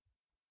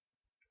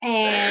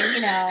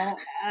 And,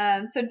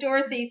 so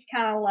Dorothy's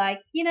kind of like,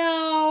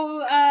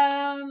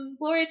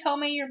 Gloria told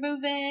me you're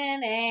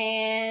moving,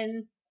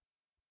 and,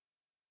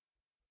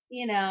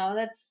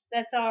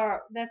 that's all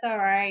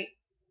right,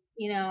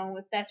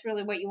 if that's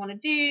really what you want to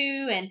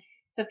do. And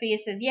Sophia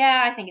says,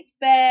 yeah, I think it's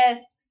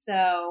best.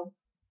 So,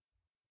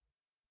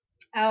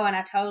 and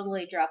I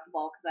totally dropped the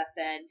ball because I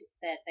said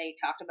that they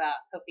talked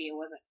about Sophia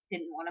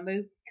didn't want to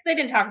move, because they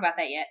didn't talk about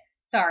that yet.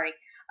 Sorry.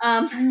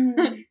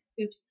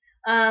 Oops.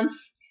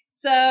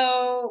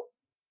 So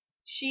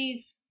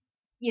she's,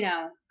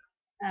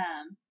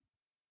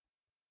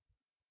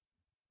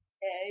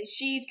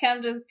 she's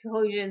come to the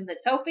conclusion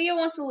that Sophia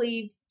wants to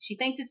leave. She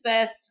thinks it's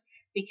best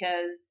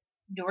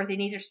because Dorothy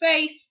needs her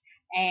space,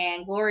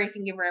 and Gloria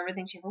can give her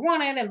everything she ever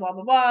wanted, and blah,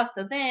 blah, blah.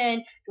 So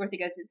then Dorothy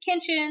goes to the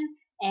kitchen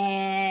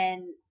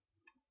and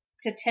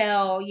to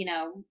tell,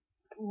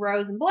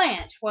 Rose and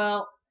Blanche.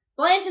 Well,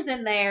 Blanche is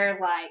in there,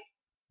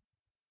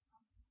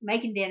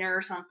 making dinner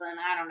or something.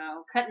 I don't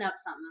know, cutting up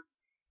something.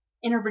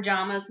 In her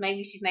pajamas,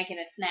 maybe she's making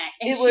a snack.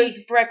 And it was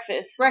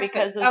breakfast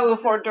because it was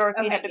before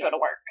Dorothy had to go to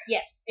work.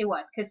 Yes, it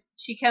was, because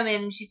she come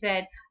in and she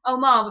said, oh,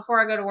 Mom, before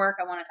I go to work,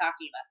 I want to talk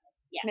to you about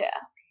this.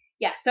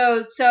 Yeah.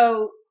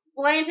 So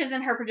Blanche is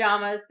in her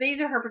pajamas.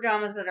 These are her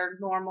pajamas that are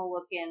normal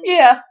looking.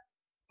 Yeah.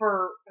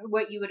 For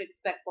what you would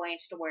expect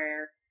Blanche to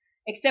wear.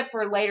 Except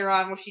for later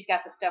on where she's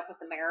got the stuff with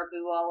the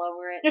marabou all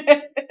over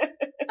it.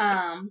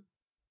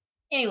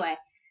 Anyway.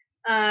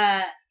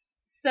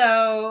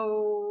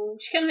 So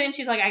she comes in,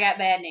 she's like, I got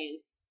bad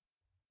news.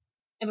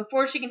 And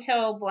before she can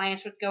tell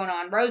Blanche what's going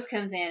on, Rose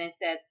comes in and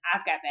says,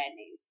 I've got bad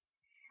news.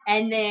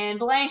 And then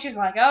Blanche is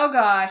like, oh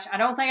gosh, I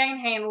don't think I can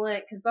handle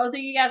it because both of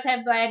you guys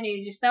have bad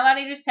news. Just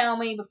somebody just tell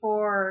me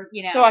before,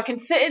 So I can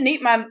sit and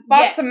eat my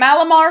box of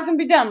Malamars and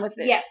be done with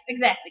it. Yes,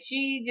 exactly.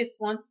 She just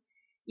wants,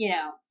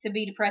 to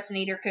be depressed and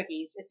eat her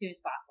cookies as soon as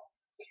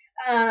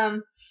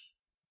possible.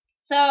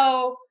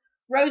 So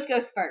Rose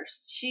goes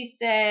first. She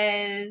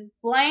says,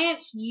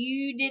 Blanche,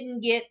 you didn't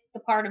get the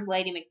part of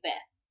Lady Macbeth.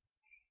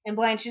 And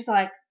Blanche is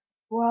like,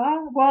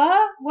 what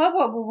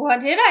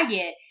did I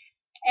get?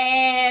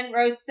 And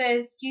Rose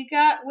says, you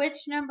got witch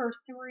number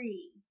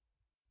 3.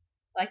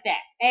 Like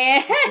that.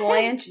 And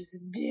Blanche is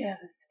devastated.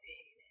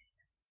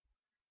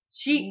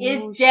 She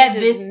is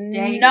devastated. She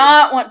does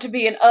not want to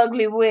be an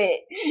ugly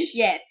witch.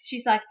 Yes.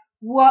 She's like,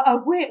 what, a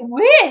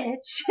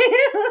witch?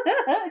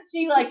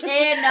 She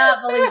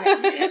cannot believe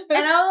it.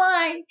 And I'm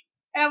like,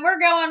 and we're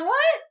going,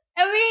 what?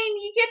 I mean,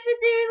 you get to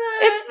do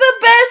It's the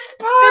best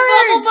part.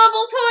 The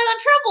bubble toilet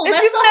trouble. If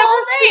That's you've the never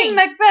whole thing. seen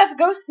Macbeth,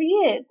 go see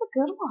it. It's a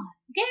good one.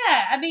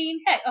 Yeah, I mean,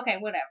 heck, okay,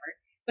 whatever.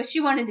 But she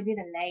wanted to be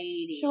the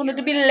lady. She wanted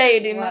to be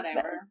Lady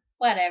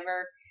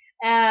Whatever.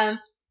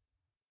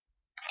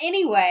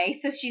 Anyway,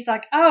 so she's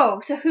like,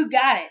 oh, so who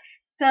got it?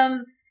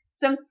 Some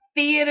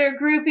theater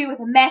groupie with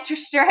a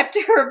mattress strapped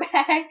to her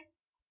back.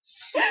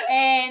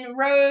 And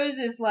Rose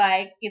is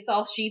like, gets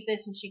all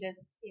sheepish and she goes,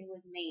 it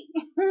was me.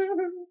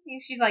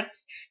 She's like,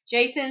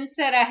 Jason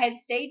said I had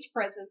stage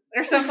presence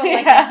or something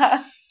like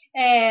that.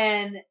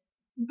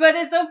 But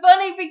it's so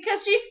funny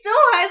because she still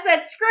has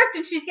that script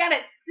and she's got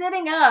it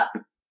sitting up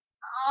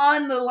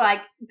on the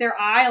their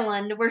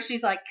island where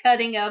she's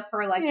cutting up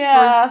her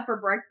fruit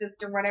for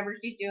breakfast or whatever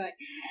she's doing.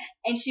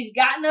 And she's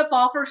gotten up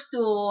off her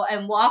stool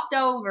and walked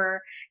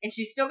over and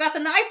she's still got the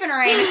knife in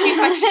her hand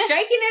and she's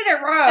shaking it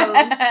at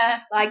Rose.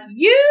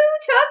 You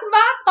took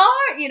my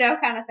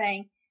part, kind of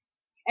thing.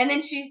 And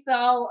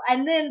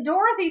then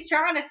Dorothy's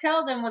trying to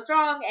tell them what's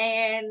wrong,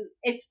 and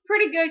it's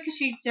pretty good because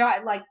she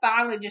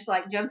finally just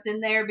jumps in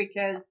there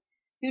because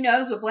who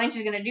knows what Blanche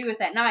is gonna do with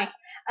that knife.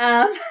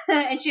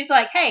 And she's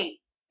like, hey,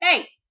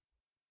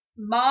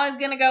 Ma's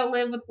gonna go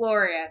live with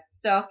Gloria,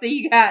 so I'll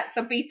see you guys.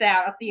 So peace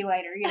out. I'll see you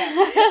later.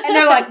 And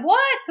they're like,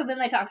 what? So then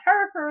they talk to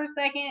her for a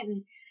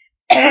second,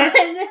 and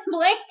then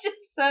Blanche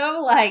is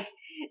so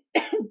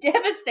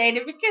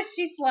devastated because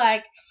she's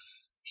like,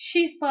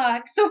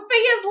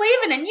 Sophia's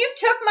leaving and you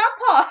took my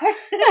part.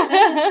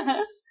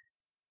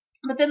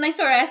 But then they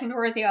start asking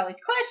Dorothy all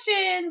these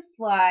questions,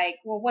 well,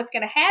 what's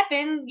going to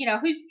happen?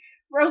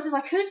 Rose is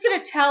like, who's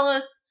going to tell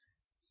us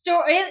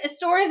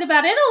stories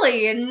about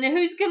Italy and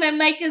who's going to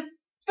make us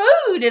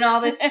food and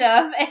all this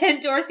stuff? And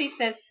Dorothy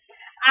says,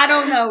 I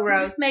don't know,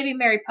 Rose. Maybe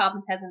Mary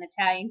Poppins has an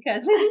Italian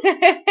cousin.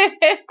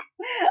 It's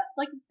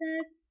that's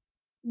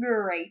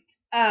great.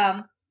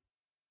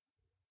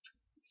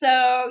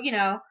 So,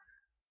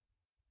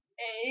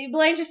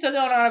 Blanche is still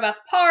going on about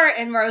the part,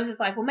 and Rose is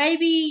like, well,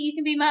 maybe you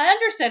can be my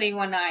understudy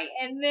one night.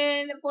 And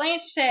then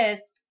Blanche says,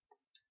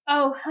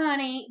 oh,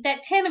 honey,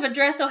 that 10 of a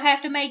dress they'll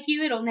have to make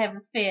you, it'll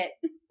never fit.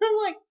 I'm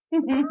like,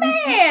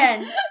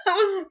 man! That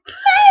was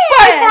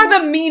by far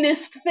the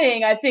meanest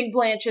thing I think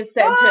Blanche has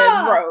said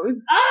to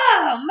Rose.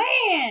 Oh,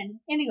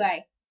 man!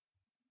 Anyway.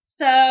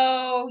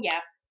 So,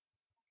 yeah.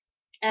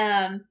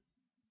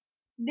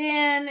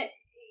 Then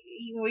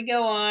we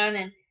go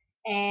on,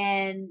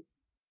 and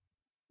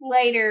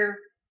later,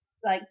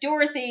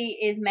 Dorothy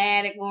is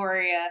mad at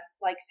Gloria,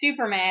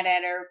 super mad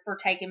at her for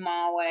taking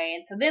Ma away.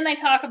 And so then they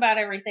talk about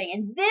everything.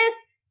 And this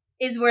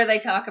is where they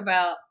talk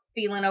about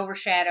feeling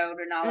overshadowed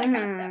and all that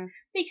kind of stuff.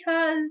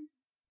 Because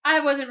I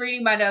wasn't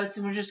reading my notes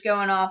and was just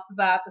going off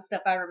about the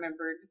stuff I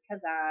remembered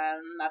because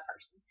I'm a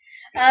person.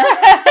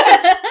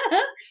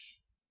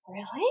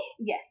 Really?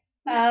 Yes.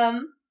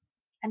 I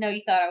know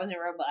you thought I was a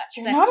robot.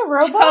 You're not a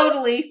robot?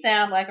 Totally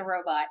sound like a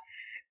robot.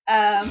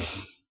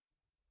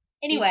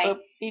 Anyway.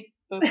 Beep,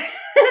 boop, beep,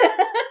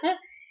 boop.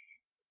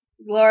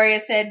 Gloria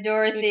said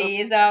Dorothy Beep,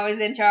 boop. is always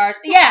in charge.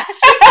 Yeah,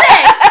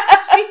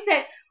 she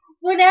said,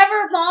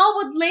 whenever Ma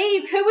would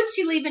leave, who would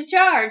she leave in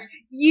charge?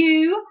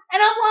 You.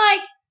 And I'm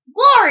like,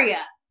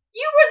 Gloria,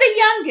 you were the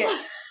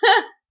youngest.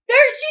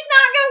 She's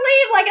not going to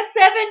leave a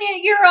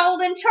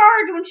 7-year-old in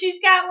charge when she's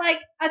got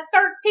a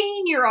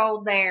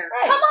 13-year-old there.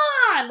 Right. Come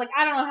on.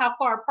 I don't know how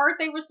far apart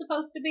they were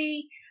supposed to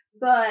be.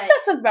 But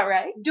that sounds about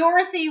right.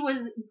 Dorothy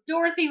was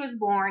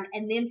born,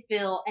 and then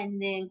Phil, and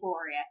then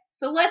Gloria.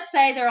 So let's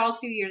say they're all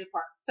 2 years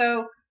apart.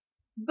 So,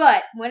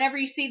 but whenever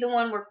you see the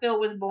one where Phil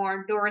was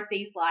born,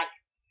 Dorothy's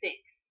 6.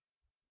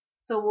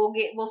 So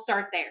we'll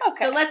start there.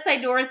 Okay. So let's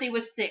say Dorothy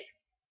was 6.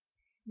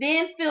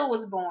 Then Phil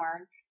was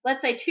born.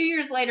 Let's say 2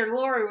 years later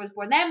Gloria was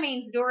born. That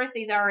means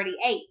Dorothy's already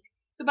 8.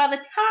 So by the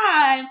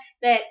time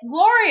that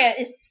Gloria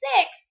is 6,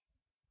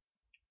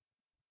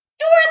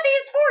 Dorothy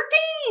is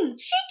 14.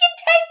 She can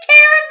take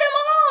care of them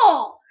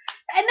all.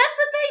 And that's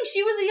the thing.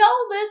 She was the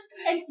oldest,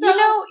 and so You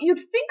know, you'd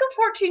think a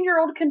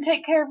 14-year-old can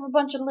take care of a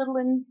bunch of little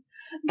uns,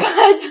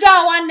 but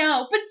no, I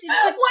know. But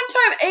one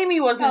time Amy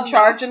was in Oh,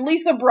 charge and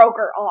Lisa broke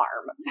her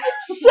arm.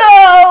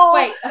 So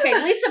wait, okay.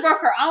 Lisa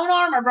broke her own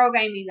arm or broke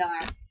Amy's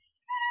arm?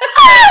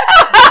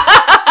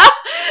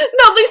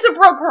 No, Lisa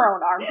broke her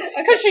own arm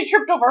because she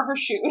tripped over her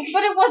shoes.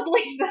 But it was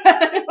Lisa.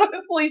 It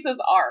was Lisa's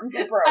arm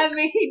that broke. I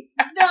mean,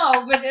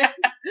 no, but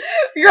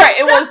You're right.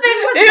 It was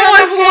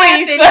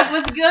Lisa. Lisa. It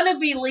was gonna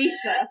be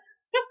Lisa.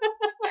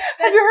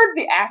 Have you heard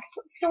the axe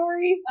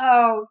story?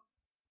 Oh,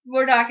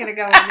 we're not gonna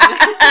go into this.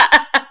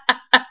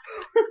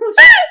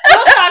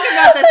 We'll talk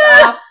about this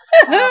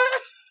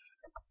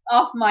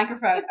off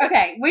microphone.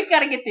 Okay, we've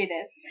got to get through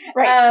this.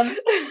 Right.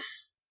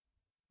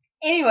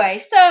 Anyway,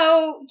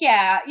 so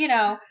yeah,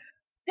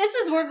 this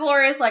is where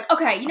Gloria's like,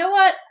 okay, you know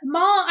what,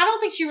 Mom? I don't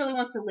think she really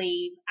wants to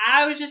leave.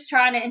 I was just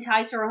trying to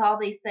entice her with all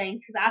these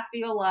things because I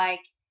feel like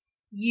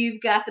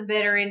you've got the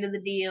better end of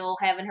the deal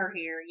having her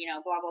here,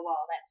 blah, blah, blah,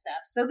 all that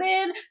stuff. So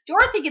then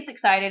Dorothy gets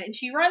excited and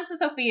she runs to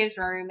Sophia's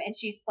room and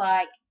she's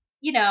like,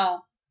 you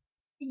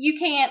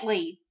can't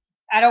leave.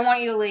 I don't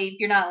want you to leave.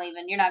 You're not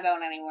leaving. You're not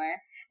going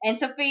anywhere. And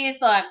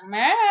Sophia's like,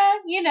 I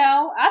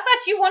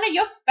thought you wanted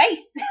your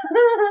space.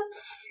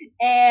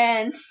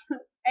 and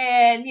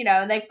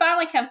they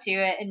finally come to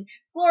it and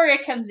Gloria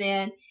comes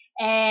in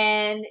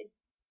and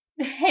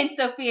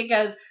Sophia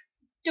goes,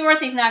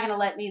 Dorothy's not going to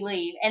let me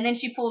leave. And then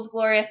she pulls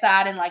Gloria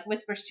aside and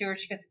whispers to her.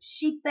 She goes,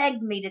 she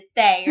begged me to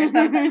stay or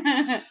something,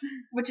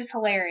 which is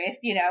hilarious,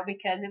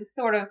 because it was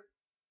sort of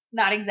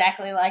not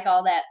exactly like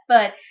all that.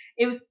 But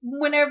it was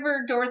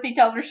whenever Dorothy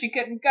told her she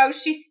couldn't go,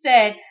 she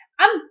said,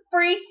 I'm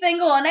free,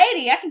 single, and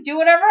 80. I can do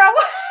whatever I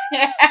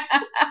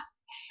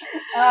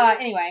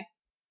want. Anyway.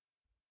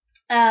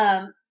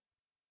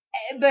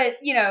 But,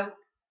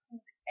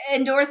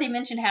 and Dorothy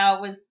mentioned how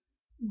it was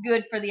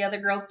good for the other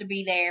girls to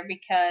be there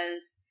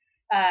because,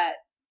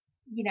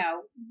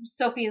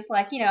 Sophia's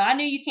like, I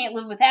knew you can't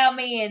live without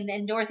me.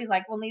 And Dorothy's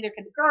like, well, neither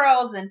could the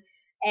girls. And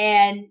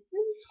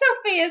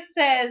Sophia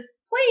says,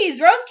 please,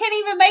 Rose can't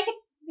even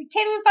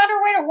find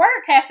her way to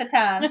work half the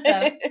time.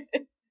 So,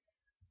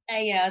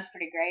 it's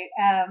pretty great.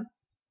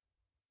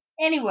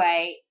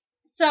 Anyway,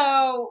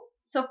 so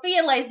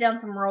Sophia lays down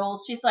some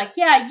rules. She's like,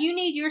 yeah, you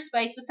need your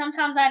space, but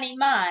sometimes I need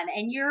mine,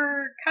 and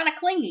you're kind of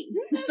clingy.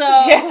 So,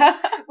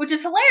 which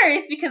is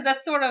hilarious because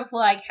that's sort of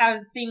like how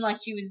it seemed like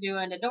she was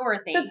doing to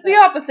Dorothy. That's the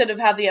opposite of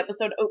how the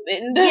episode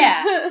opened.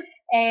 Yeah.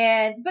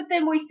 But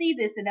then we see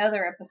this in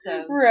other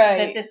episodes. Right.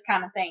 That this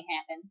kind of thing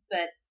happens.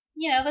 But,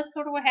 that's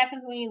sort of what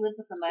happens when you live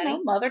with somebody.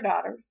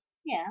 Mother-daughters.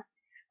 Yeah.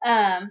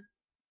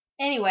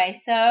 Anyway,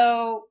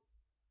 so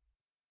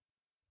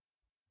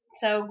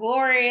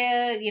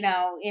Gloria,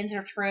 ends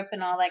her trip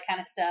and all that kind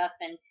of stuff,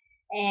 and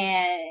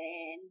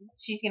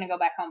she's gonna go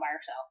back home by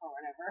herself or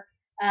whatever.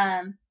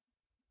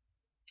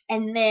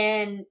 And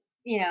then,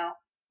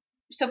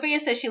 Sophia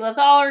says she loves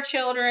all her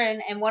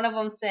children, and one of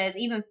them says,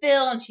 even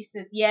Phil, and she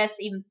says, yes,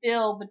 even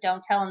Phil, but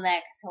don't tell him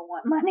that because he'll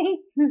want money.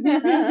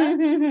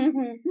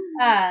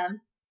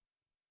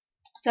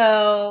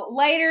 So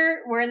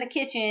later, we're in the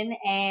kitchen,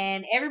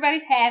 and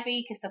everybody's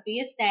happy because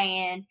Sophia's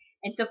staying.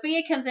 And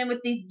Sophia comes in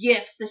with these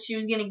gifts that she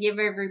was going to give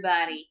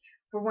everybody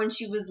for when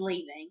she was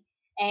leaving.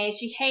 And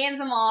she hands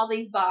them all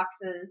these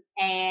boxes,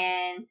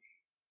 and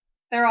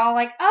they're all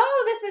like,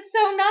 oh, this is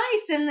so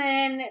nice. And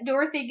then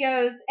Dorothy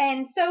goes,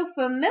 and so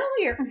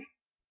familiar.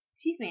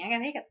 Excuse me, I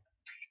got hiccups.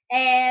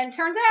 And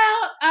turns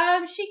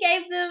out she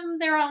gave them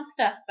their own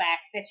stuff back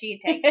that she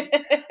had taken.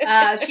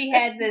 She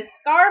had this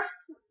scarf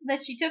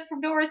that she took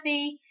from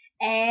Dorothy,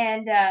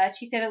 and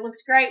she said it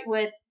looks great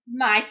with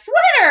my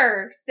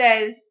sweater,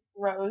 says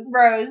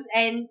Rose,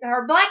 and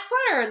her black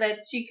sweater that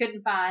she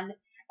couldn't find.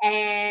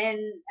 And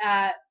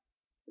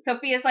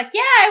Sophia's like,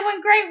 yeah, it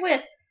went great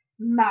with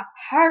my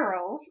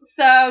pearls.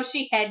 So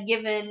she had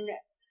given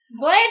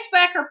Blanche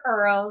back her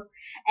pearls,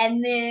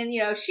 and then,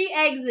 she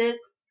exits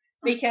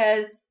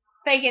because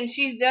thinking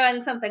she's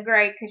done something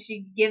great because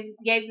she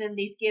gave them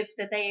these gifts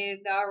that they had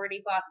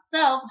already bought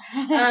themselves.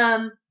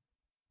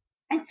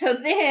 And so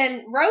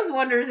then Rose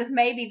wonders if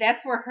maybe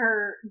that's where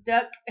her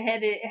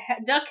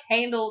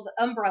duck-handled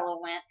umbrella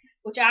went,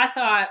 which I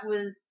thought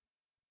was,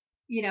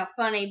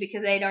 funny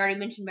because they'd already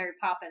mentioned Mary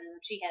Poppins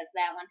and she has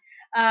that one.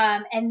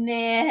 And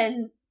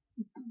then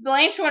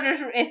Blanche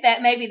wonders if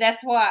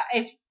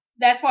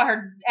that's why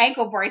her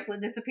ankle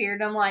bracelet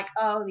disappeared. I'm like,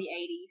 oh, the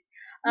 80s.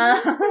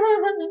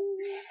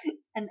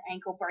 An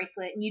ankle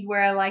bracelet, and you'd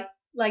wear like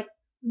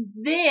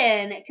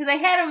then, because they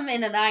had them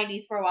in the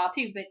 90s for a while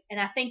too, and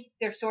I think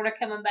they're sort of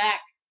coming back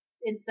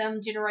in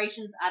some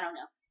generations. I don't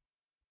know.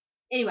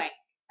 Anyway,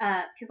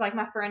 because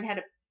my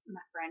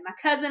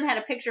cousin had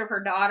a picture of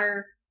her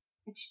daughter,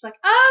 and she's like,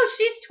 oh,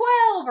 she's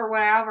 12 or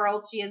whatever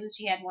old she is, and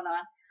she had one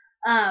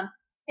on.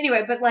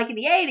 Anyway, but in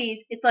the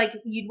 80s, it's like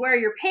you'd wear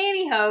your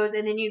pantyhose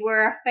and then you'd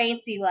wear a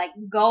fancy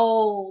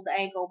gold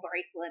ankle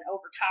bracelet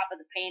over top of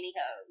the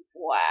pantyhose.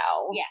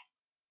 Wow. Yeah.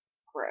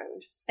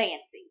 Gross.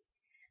 Fancy.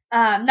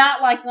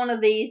 Not like one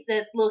of these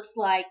that looks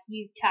like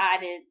you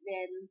tied it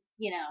and,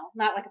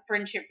 not like a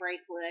friendship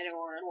bracelet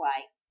or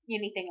like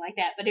anything like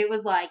that, but it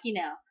was like,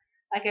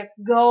 like a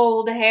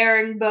gold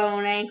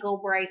herringbone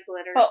ankle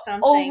bracelet or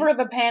something. Over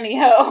the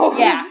pantyhose.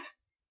 Yeah.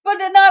 But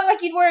not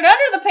like you'd wear it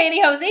under the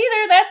pantyhose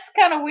either. That's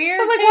kind of weird.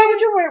 But like, too. why would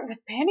you wear it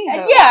with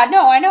pantyhose? Yeah,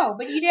 no, I know,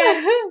 but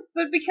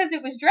but because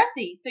it was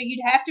dressy, so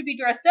you'd have to be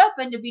dressed up,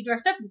 and to be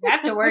dressed up, you'd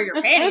have to wear your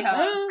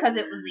pantyhose because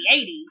it was the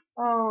 80s.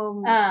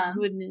 Oh my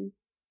goodness.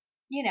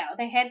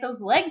 They had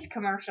those legs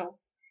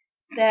commercials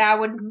that I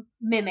would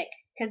mimic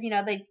because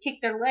they'd kick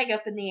their leg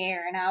up in the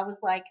air, and I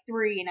was like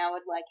 3, and I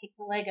would like kick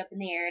the leg up in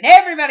the air, and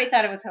everybody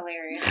thought it was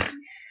hilarious.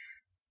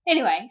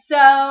 Anyway,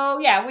 so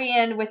yeah, we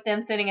end with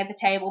them sitting at the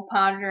table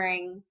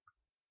pondering,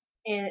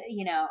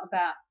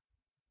 about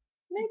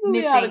maybe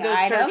we ought to go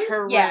items. search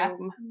her Yeah,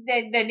 room.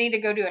 they need to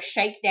go do a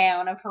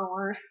shakedown of her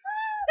room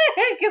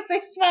because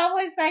she's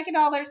probably taking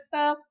all their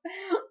stuff.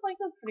 Like,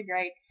 that's pretty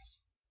great.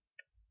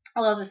 I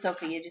love that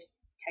Sophia just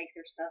takes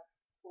her stuff.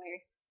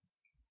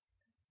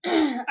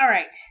 Hilarious. All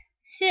right,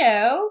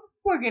 so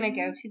we're gonna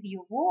go to the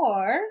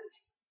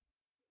awards.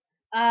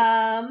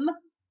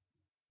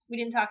 We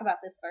didn't talk about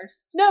this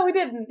first. No, we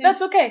didn't.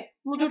 That's okay.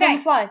 We'll do it on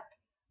the fly.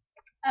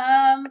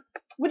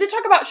 We did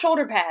talk about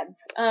shoulder pads.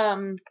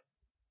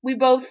 We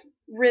both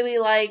really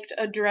liked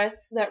a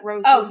dress that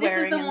Rose was wearing.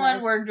 Oh, this is the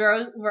one where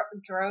Rose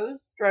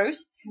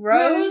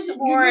Rose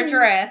wore a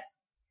dress.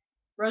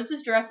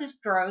 Rose's dress is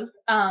Rose.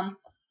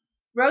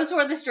 Rose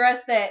wore this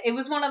dress that it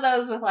was one of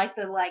those with like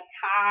the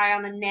tie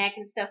on the neck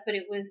and stuff, but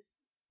it was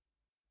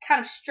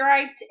kind of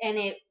striped and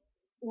it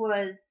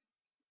was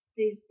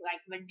these like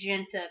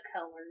magenta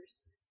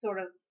colors, sort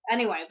of.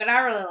 Anyway, but I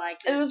really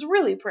liked it. It was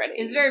really pretty.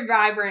 It was very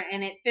vibrant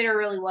and it fit her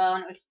really well,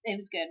 and it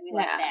was good. We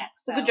liked that.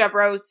 So good job,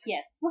 Rose.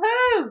 Yes,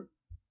 woohoo!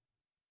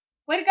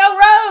 Way to go,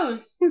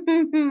 Rose!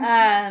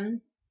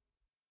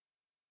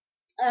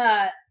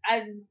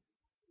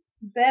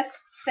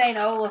 Best St.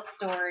 Olaf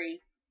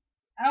story.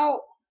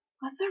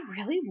 Was there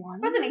really one?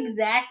 It wasn't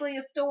exactly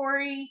a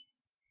story.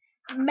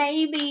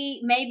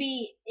 Maybe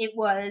it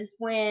was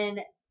when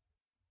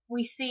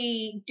we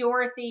see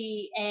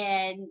Dorothy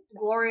and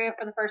Gloria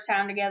for the first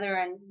time together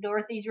in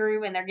Dorothy's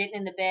room, and they're getting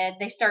into bed.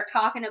 They start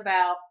talking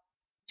about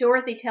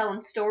Dorothy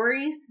telling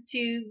stories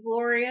to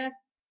Gloria,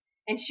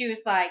 and she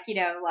was like,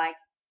 like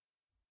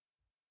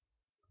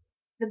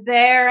the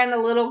bear and the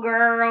little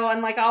girl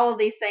and like all of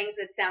these things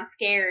that sound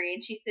scary.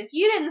 And she says,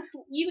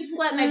 you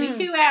slept maybe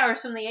 2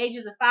 hours from the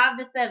ages of 5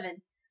 to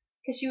 7.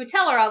 Because she would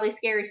tell her all these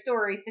scary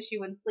stories so she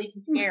wouldn't sleep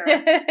and scare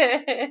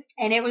her.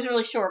 And it was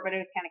really short, but it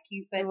was kind of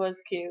cute. But it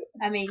was cute.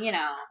 I mean,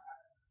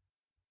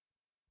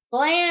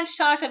 Blanche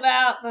talked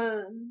about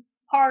the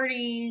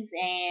parties,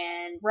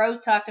 and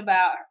Rose talked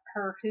about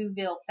her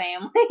Whoville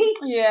family.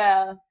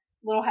 Yeah.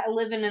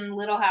 Living in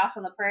Little House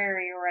on the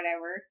Prairie or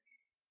whatever.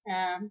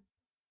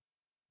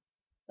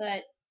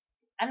 But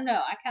I don't know.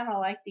 I kind of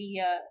like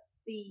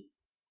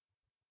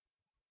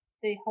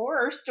the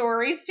horror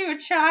stories to a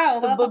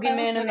child. The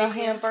boogeyman in the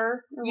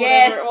hamper. Or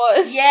yes. Whatever it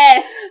was.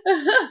 Yes.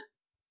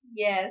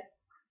 Yes.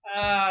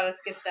 Oh,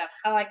 that's good stuff.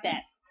 I like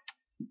that.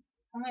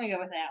 So I'm going to go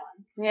with that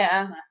one.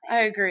 Yeah, I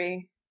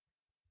agree.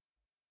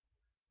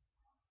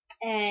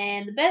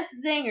 And the best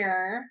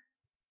zinger.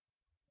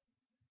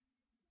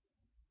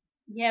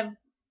 You have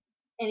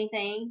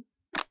anything?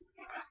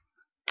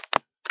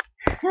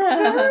 There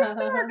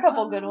are a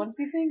couple good ones,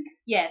 you think?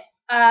 Yes.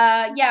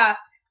 Yeah.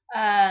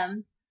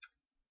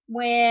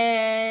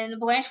 When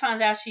Blanche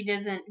finds out she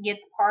doesn't get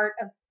the part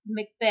of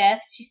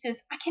Macbeth, she says,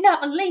 "I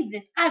cannot believe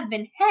this. I've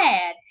been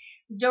had."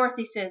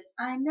 Dorothy says,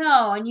 "I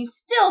know, and you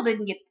still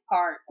didn't get the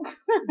part."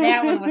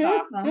 That one was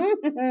awesome.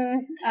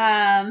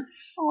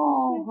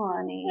 Oh,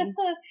 honey.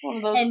 It's one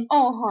of those,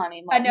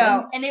 honey moments. I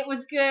know, and it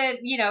was good.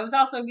 It was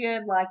also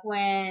good, like,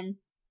 when,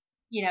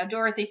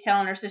 Dorothy's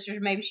telling her sisters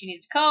maybe she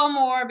needs to call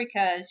more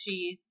because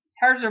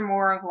hers are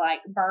more of,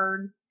 like,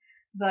 birds.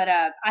 But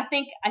I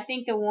think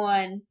the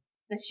one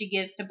that she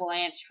gives to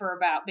Blanche for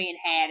about being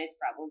had is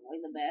probably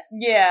the best.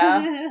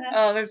 Yeah.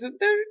 Oh, there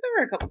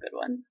were a couple good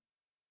ones.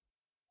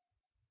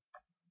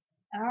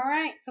 All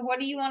right. So what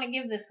do you want to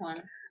give this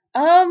one?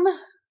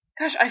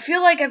 Gosh, I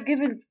feel like I've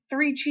given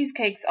 3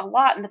 cheesecakes a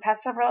lot in the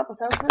past several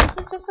episodes, but this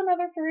is just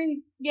another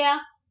 3. Yeah.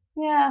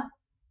 Yeah.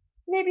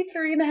 Maybe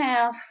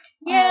 3.5.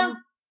 Yeah.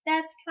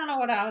 That's kind of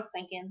what I was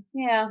thinking.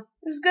 Yeah.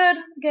 It was good.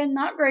 Again,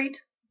 not great.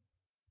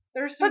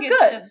 There's some good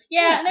stuff.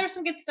 Yeah, and there's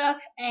some good stuff,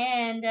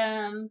 and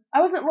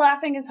I wasn't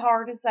laughing as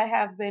hard as I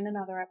have been in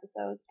other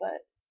episodes,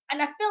 but I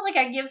feel like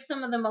I give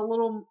some of them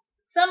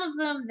some of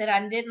them that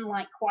I didn't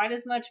like quite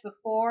as much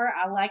before,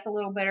 I like a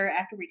little better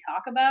after we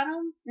talk about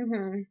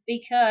them,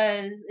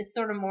 because it's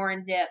sort of more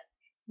in depth.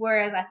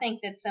 Whereas I think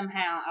that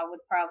somehow I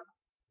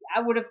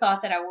would have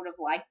thought that I would have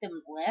liked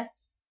them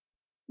less.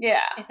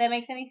 Yeah. If that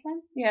makes any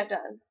sense. Yeah, it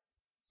does.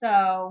 So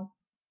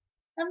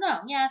I don't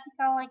know. Yeah, I think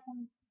I like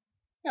them.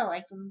 I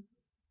like them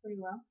pretty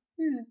well.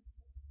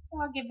 So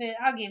I'll give it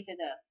a 3.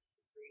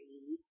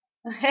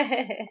 3.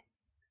 3.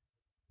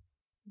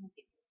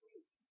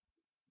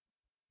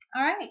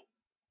 All right.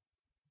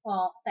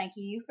 Well, thank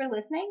you for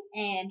listening,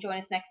 and join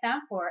us next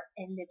time for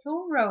A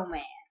Little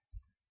Romance.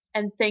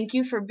 And thank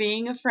you for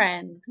being a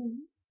friend.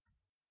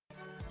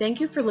 Thank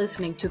you for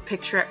listening to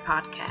Picture It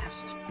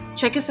Podcast.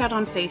 Check us out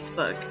on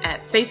Facebook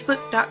at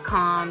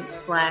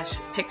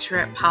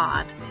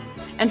facebook.com/pictureitpod.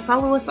 And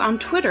follow us on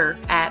Twitter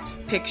at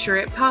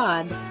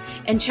PictureItPod.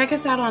 And check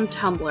us out on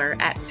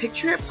Tumblr at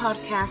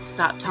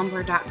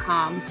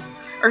pictureitpodcast.tumblr.com.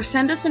 Or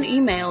send us an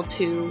email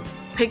to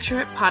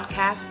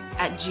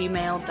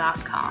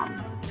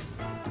pictureitpodcast@gmail.com.